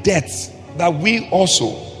 3 deaths that we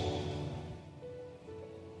also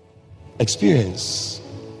experience.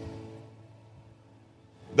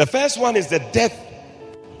 The first one is the death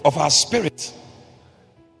of our spirit.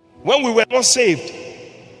 When we were not saved,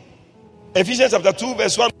 Ephesians chapter 2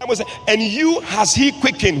 verse 1, Bible says, and you has he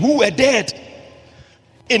quickened who were dead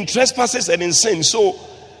in trespasses and in sin. So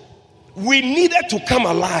we needed to come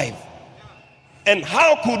alive. And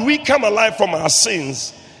how could we come alive from our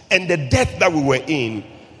sins and the death that we were in?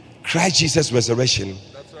 Christ Jesus' resurrection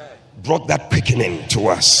brought that quickening to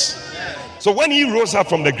us. So when he rose up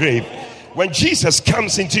from the grave, when Jesus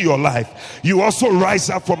comes into your life, you also rise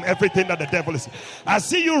up from everything that the devil is. I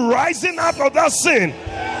see you rising up of that sin.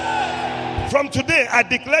 From today, I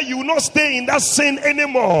declare you will not stay in that sin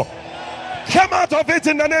anymore. Come out of it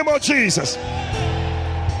in the name of Jesus.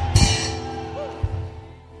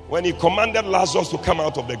 When he commanded Lazarus to come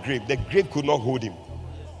out of the grave could not hold him.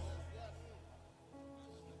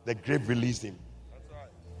 The grave released him.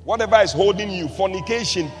 Whatever is holding you,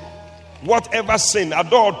 fornication, whatever sin,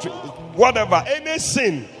 adultery, whatever, any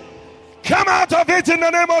sin, come out of it in the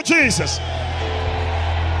name of Jesus.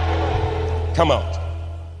 Come out.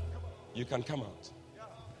 You can come out.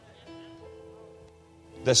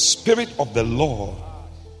 The Spirit of the Lord,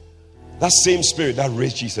 that same Spirit that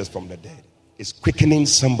raised Jesus from the dead, is quickening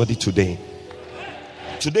somebody today.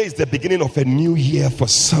 Today is the beginning of a new year for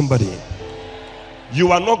somebody.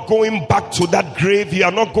 You are not going back to that grave. You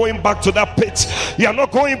are not going back to that pit. You are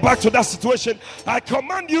not going back to that situation. I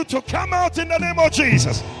command you to come out in the name of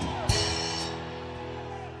Jesus.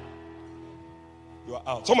 You are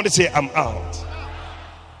out. Somebody say, I'm out.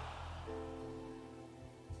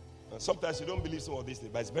 Sometimes you don't believe some of these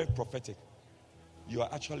things, but it's very prophetic. You are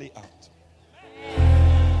actually out.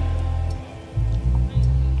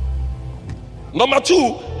 Number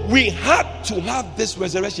two, we had to have this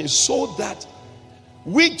resurrection so that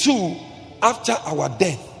we too, after our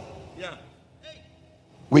death,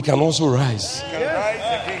 we can also rise.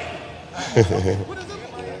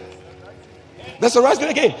 That's a rising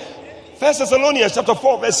again. 1 Thessalonians chapter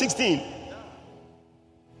 4 verse 16.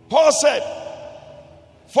 Paul said,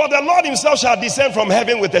 for the Lord himself shall descend from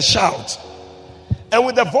heaven with a shout, and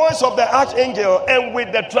with the voice of the archangel, and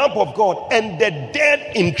with the trump of God, and the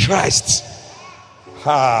dead in Christ.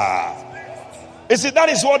 You see, that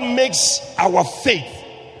is what makes our faith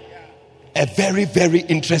a very, very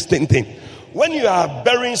interesting thing. When you are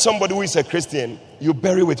burying somebody who is a Christian, you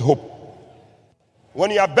bury with hope. When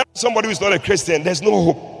you are burying somebody who is not a Christian, there's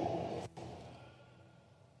no hope.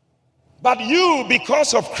 But you,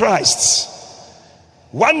 because of Christ,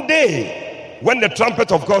 one day when the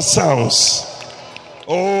trumpet of God sounds,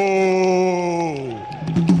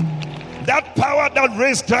 that power that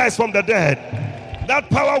raised Christ from the dead, that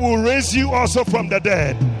power will raise you also from the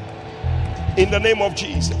dead. In the name of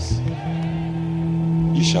Jesus,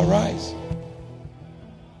 you shall rise.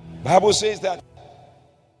 Bible says that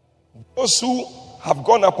those who have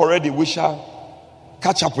gone up already, we shall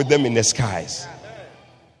catch up with them in the skies,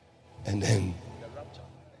 and then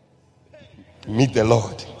meet the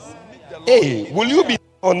Lord. Hey, will you be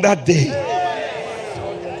on that day?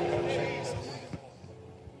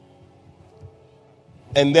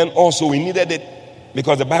 And then also we needed it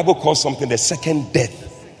because the Bible calls something the second death.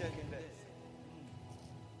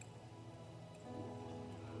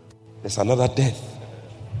 There's another death.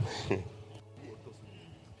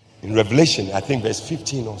 In Revelation, I think verse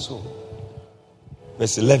 15 or so,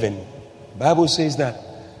 verse 11, the Bible says that,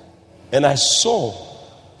 and I saw,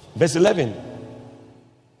 verse 11,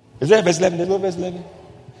 is there verse 11? There's no verse 11.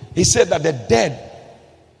 He said that the dead,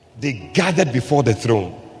 they gathered before the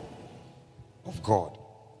throne of God.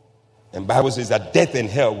 And the Bible says that death and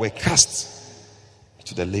hell were cast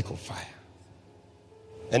into the lake of fire.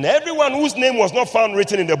 And everyone whose name was not found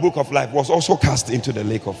written in the book of life was also cast into the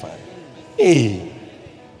lake of fire. Hey.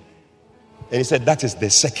 And he said that is the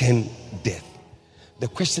second death. The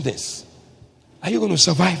question is, are you going to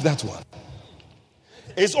survive that one?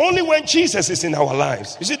 It's only when Jesus is in our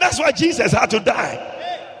lives. You see, that's why Jesus had to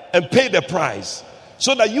die and pay the price,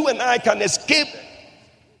 so that you and I can escape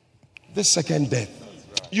the second death.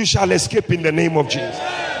 You shall escape in the name of Jesus.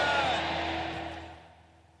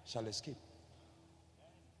 Shall escape.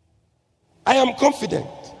 I am confident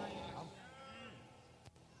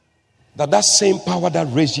that same power that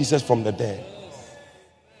raised Jesus from the dead,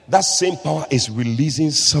 that same power is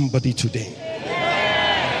releasing somebody today.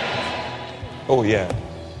 Oh yeah.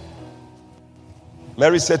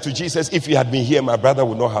 Mary said to Jesus, if you had been here, my brother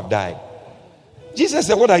would not have died. Jesus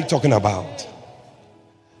said, what are you talking about?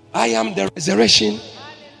 I am the resurrection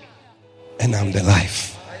and I'm the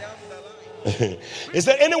life. He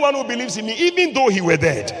said, anyone who believes in me, even though he were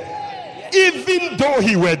dead,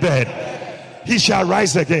 he shall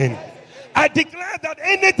rise again. I declare that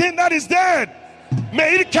anything that is dead,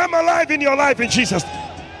 may it come alive in your life in Jesus.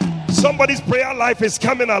 Somebody's prayer life is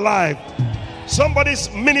coming alive. Somebody's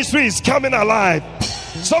ministry is coming alive.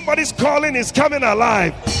 Somebody's calling is coming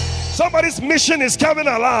alive. Somebody's mission is coming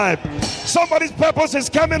alive. Somebody's purpose is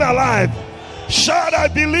coming alive. Shout, I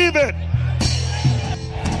believe it.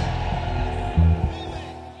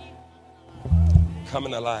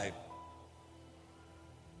 Coming alive.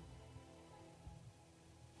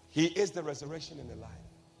 He is the resurrection and the life.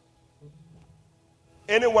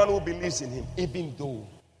 Anyone who believes in him, even though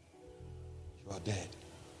you are dead,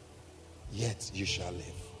 yet you shall live.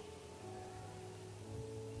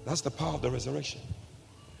 That's the power of the resurrection.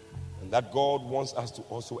 And that God wants us to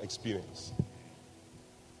also experience.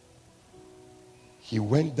 He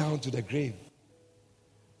went down to the grave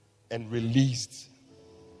and released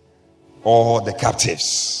all the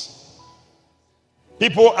captives.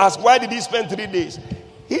 People ask, why did he spend 3 days?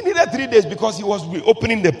 He needed 3 days because he was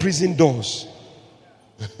opening the prison doors.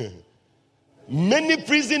 Many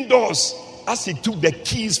prison doors, as he took the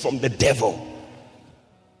keys from the devil.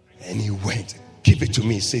 And he went, give it to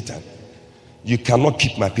me, Satan. You cannot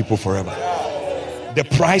keep my people forever. The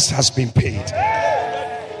price has been paid.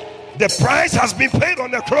 The price has been paid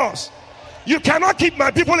on the cross. You cannot keep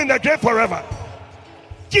my people in the grave forever.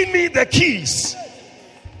 Give me the keys.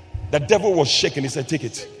 The devil was shaken. He said, take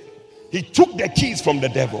it. He took the keys from the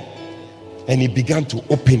devil and he began to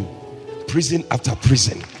open prison after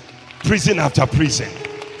prison, prison after prison,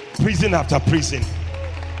 prison after prison.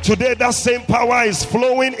 Today, that same power is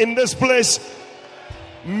flowing in this place.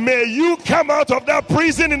 May you come out of that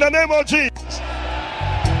prison in the name of Jesus.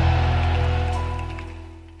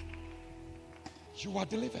 You are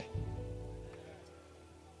delivered.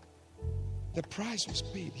 The price was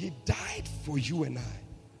paid. He died for you and I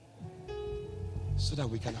so that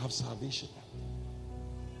we can have salvation.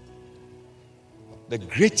 The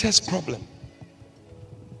greatest problem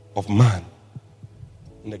of man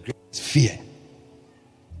and the greatest fear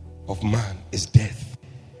of man is death.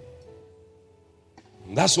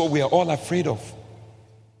 And that's what we are all afraid of.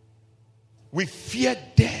 We fear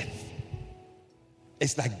death.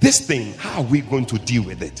 It's like this thing, how are we going to deal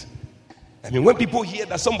with it? I mean, when people hear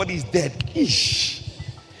that somebody is dead,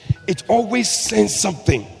 it always sends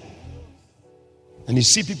something. And you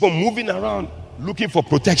see people moving around looking for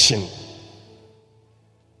protection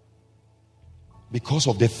because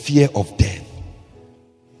of the fear of death.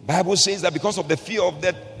 Bible says that because of the fear of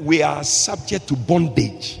death, we are subject to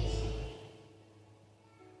bondage.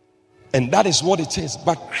 And that is what it is.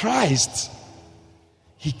 But Christ,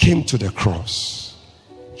 he came to the cross.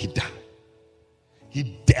 He died.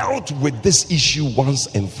 He dealt with this issue once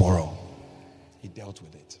and for all. He dealt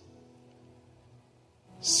with it.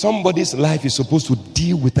 Somebody's life is supposed to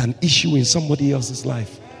deal with an issue in somebody else's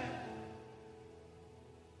life.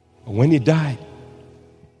 But when he died,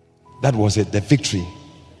 that was it, the victory.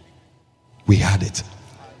 We had it.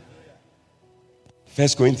 1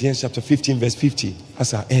 Corinthians chapter 15 verse 50.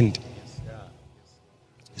 That's our end.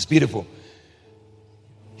 It's beautiful.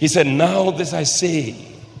 He said, now this I say,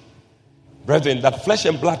 brethren, that flesh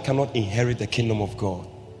and blood cannot inherit the kingdom of God.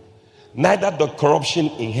 Neither does corruption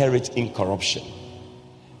inherit incorruption.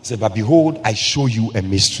 He said, but behold, I show you a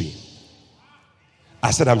mystery. I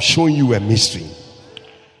said, I'm showing you a mystery.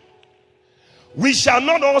 We shall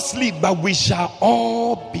not all sleep, but we shall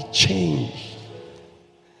all be changed.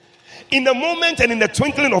 In the moment and in the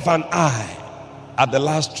twinkling of an eye, at the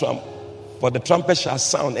last trump, for the trumpet shall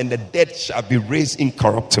sound, and the dead shall be raised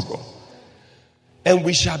incorruptible, and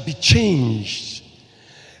we shall be changed.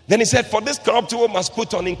 Then he said, for this corruptible must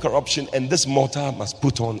put on incorruption, and this mortal must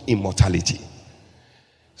put on immortality.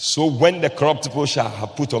 So when the corruptible shall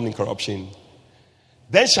have put on incorruption,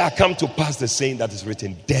 then shall come to pass the saying that is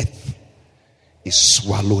written, death is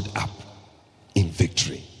swallowed up in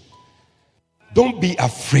victory. Don't be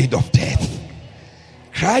afraid of death.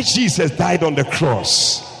 Christ Jesus died on the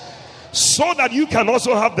cross so that you can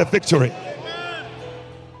also have the victory.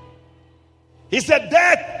 He said,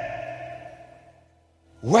 death,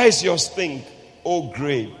 where is your sting, O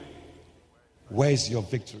grave? Where is your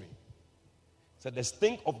victory? He said, the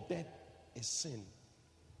sting of death is sin,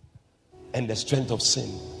 and the strength of sin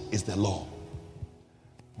is the law.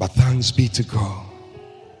 But thanks be to God,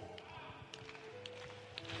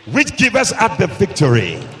 which give us at the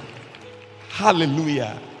victory.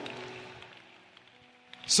 Hallelujah.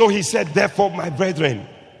 So he said, therefore, my brethren,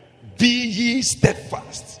 be ye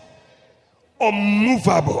steadfast,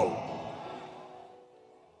 unmovable,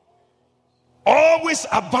 always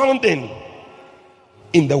abounding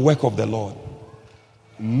in the work of the Lord,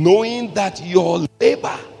 knowing that your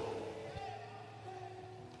labor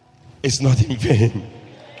is not in vain.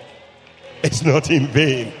 It's not in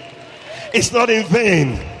vain. It's not in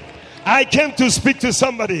vain. I came to speak to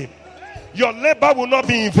somebody. Your labor will not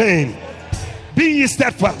be in vain. Be ye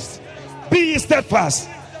steadfast. Be ye steadfast.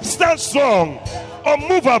 Stand strong,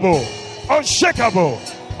 unmovable, unshakable,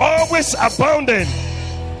 always abounding.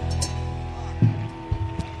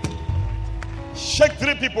 Shake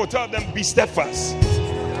 3 people, tell them, be steadfast.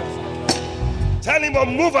 Tell him,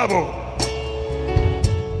 unmovable,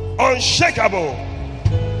 unshakable.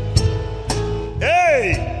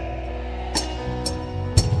 Hey!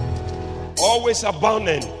 Always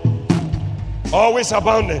abounding. Always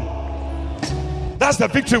abounding. That's the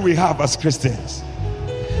victory we have as Christians.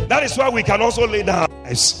 That is why we can also lay down our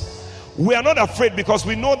lives. We are not afraid because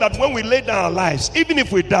we know that when we lay down our lives, even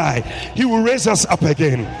if we die, he will raise us up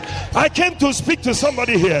again. I came to speak to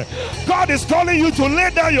somebody here. God is calling you to lay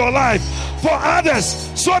down your life for others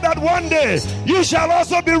so that one day you shall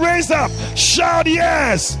also be raised up. Shout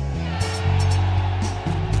yes.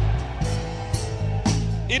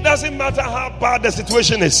 It doesn't matter how bad the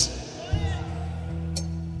situation is.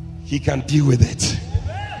 He can deal with it.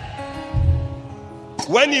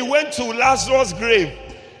 When he went to Lazarus' grave,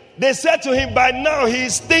 they said to him, by now he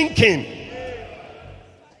is stinking.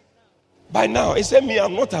 By now, he said, me,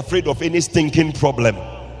 I'm not afraid of any stinking problem.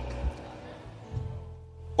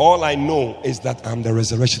 All I know is that I'm the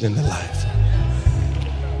resurrection and the life.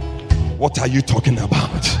 What are you talking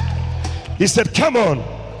about? He said, come on,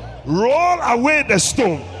 roll away the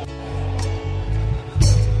stone.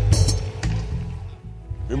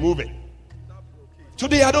 Remove it.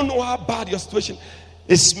 Today, I don't know how bad your situation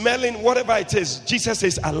is smelling, whatever it is. Jesus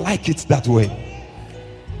says, I like it that way.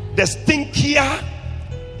 The stinkier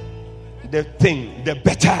the thing, the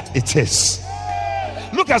better it is.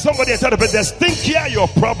 Look at somebody and tell them, the stinkier your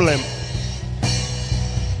problem,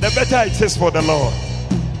 the better it is for the Lord.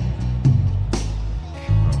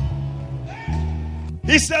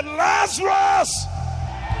 He said, Lazarus,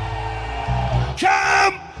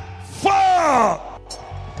 come forth.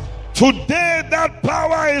 Today that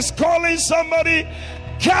power is calling somebody,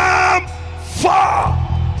 come forth.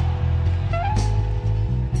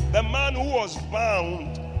 The man who was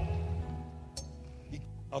bound, he came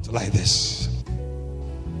out like this.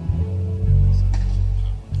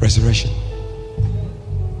 Resurrection.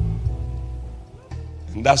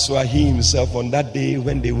 And that's why he himself, on that day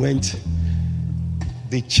when they went,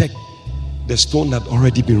 they checked, the stone had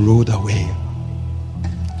already been rolled away,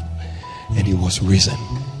 and he was risen.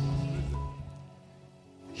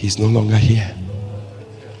 He's no longer here.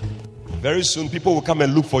 Very soon people will come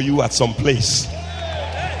and look for you at some place,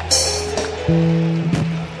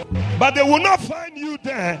 but they will not find you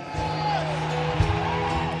there.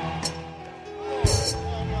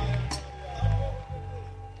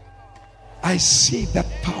 I see that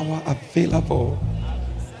power available.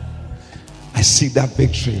 I see that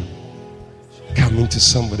victory coming to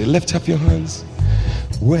somebody. Lift up your hands.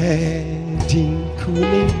 Wedding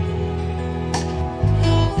Kuning.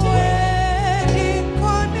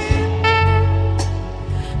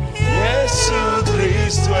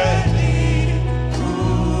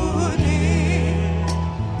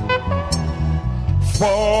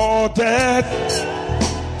 For death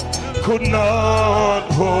could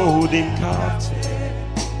not hold him captive,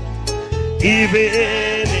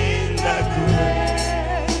 even in the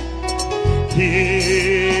grave.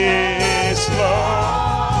 His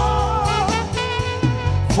love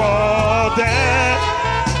for death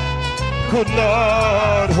could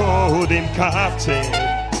not hold him captive,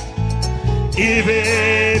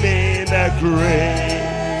 even in the grave.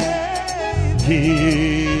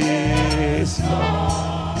 His love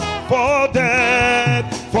for death,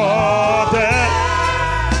 for death.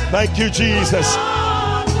 Thank you, Jesus.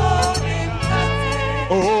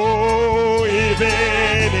 Oh, even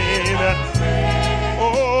in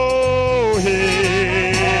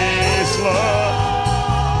his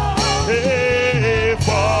love, hey,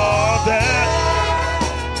 for death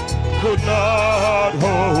could not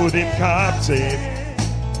hold him captive,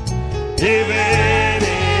 even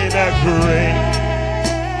in a grave.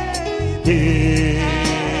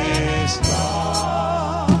 His love.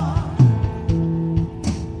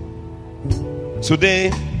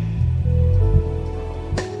 Today,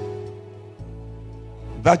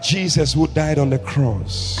 that Jesus who died on the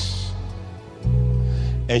cross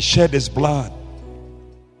and shed his blood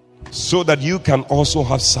so that you can also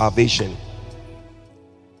have salvation,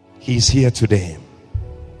 he's here today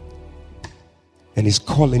and he's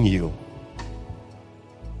calling you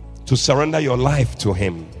to surrender your life to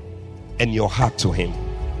him and your heart to him.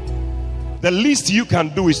 The least you can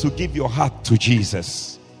do is to give your heart to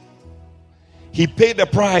Jesus. He paid the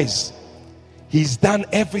price. He's done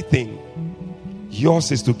everything.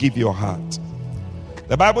 Yours is to give your heart.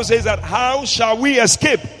 The Bible says that how shall we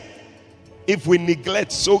escape if we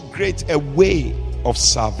neglect so great a way of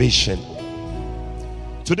salvation?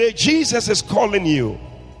 Today Jesus is calling you.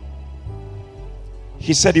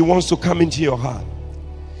 He said he wants to come into your heart.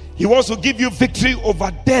 He wants to give you victory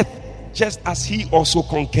over death, just as he also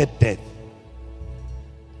conquered death.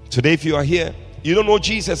 Today, if you are here, you don't know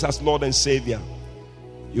Jesus as Lord and Savior.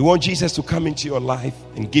 You want Jesus to come into your life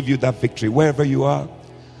and give you that victory wherever you are.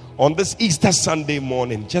 On this Easter Sunday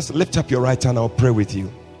morning, just lift up your right hand. I'll pray with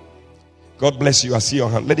you. God bless you. I see your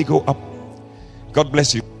hand. Let it go up. God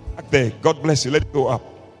bless you. Back there. God bless you. Let it go up.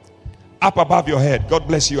 Up above your head. God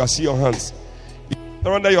bless you. I see your hands.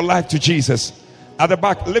 Surrender your life to Jesus. At the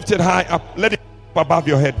back, lift it high up. Let it go up above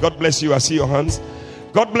your head. God bless you. I see your hands.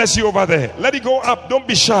 God bless you over there. Let it go up. Don't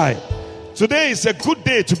be shy. Today is a good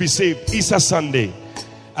day to be saved. Easter Sunday.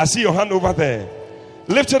 I see your hand over there.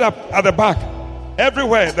 Lift it up at the back.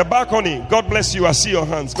 Everywhere. The balcony. God bless you. I see your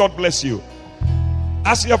hands. God bless you.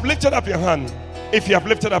 As you have lifted up your hand, if you have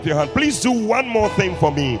lifted up your hand, please do one more thing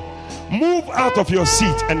for me. Move out of your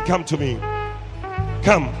seat and come to me.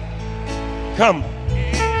 Come. Come.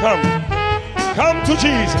 Come. Come to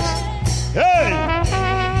Jesus. Hey.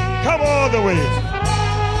 Come all the way.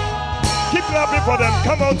 Keep clapping for them.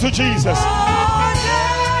 Come on to Jesus.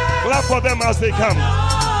 Clap for them as they come.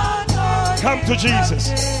 Come to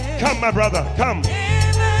Jesus. Come, my brother. Come.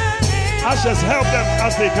 Ushers, help them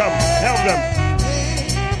as they come. Help them.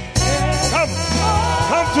 Come.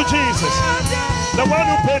 Come to Jesus. The one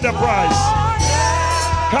who paid the price.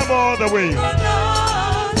 Come all the way.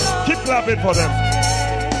 Keep clapping for them.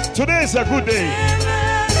 Today is a good day.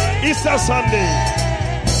 Easter Sunday.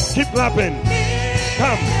 Keep clapping.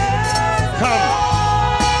 Come. Come.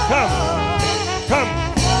 Come. Come.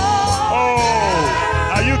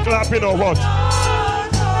 Oh, are you clapping or what?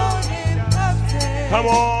 Come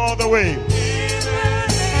all the way.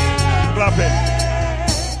 Clapping.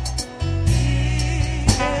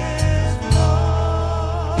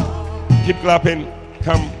 Keep clapping.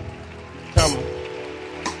 Come. Come.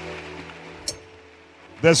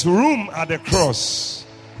 There's room at the cross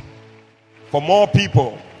for more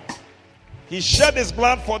people. He shed his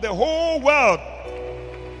blood for the whole world,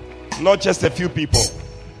 not just a few people.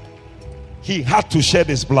 He had to shed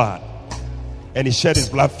his blood, and he shed his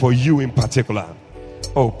blood for you in particular.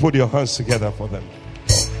 Oh, put your hands together for them.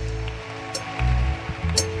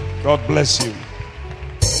 God bless you.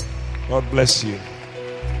 God bless you.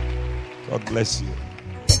 God bless you.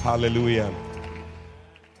 Hallelujah.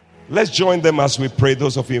 Let's join them as we pray.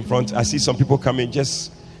 Those of you in front, I see some people coming.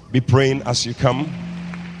 Just be praying as you come.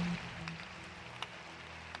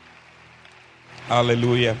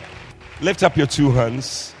 Hallelujah. Lift up your two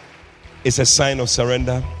hands. It's a sign of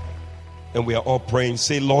surrender. And we are all praying.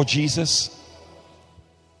 Say, Lord Jesus,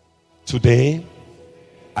 today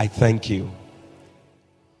I thank you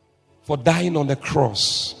for dying on the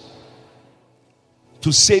cross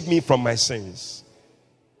to save me from my sins,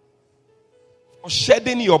 for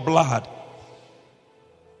shedding your blood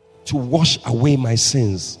to wash away my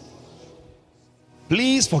sins.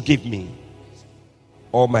 Please forgive me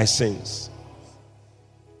all my sins.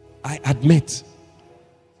 I admit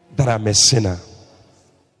that I'm a sinner.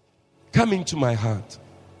 Come into my heart.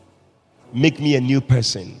 Make me a new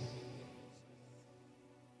person.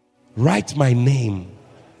 Write my name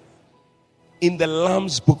in the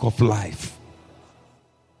Lamb's Book of Life.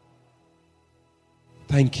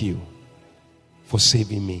 Thank you for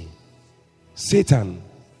saving me. Satan,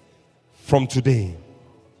 from today,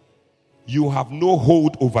 you have no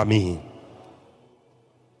hold over me.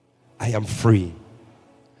 I am free.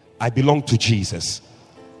 I belong to Jesus,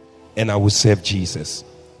 and I will serve Jesus.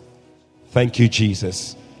 Thank you,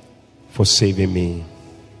 Jesus, for saving me.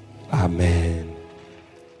 Amen.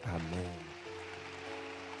 Amen.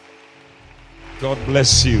 God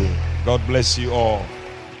bless you. God bless you all.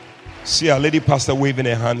 See our lady pastor waving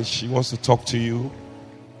her hand. She wants to talk to you.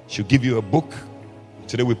 She'll give you a book.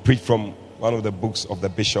 Today we preach from one of the books of the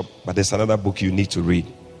bishop, but there's another book you need to read.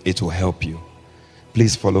 It will help you.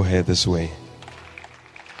 Please follow her this way.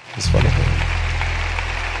 Please follow her.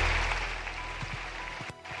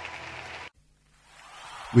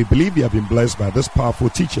 We believe you have been blessed by this powerful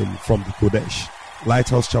teaching from the Kodesh,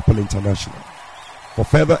 Lighthouse Chapel International. For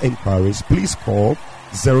further inquiries, please call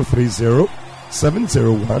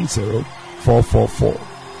 030-7010-444.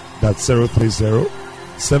 That's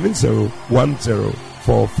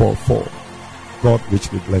 030-7010-444. God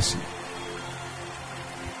richly bless you.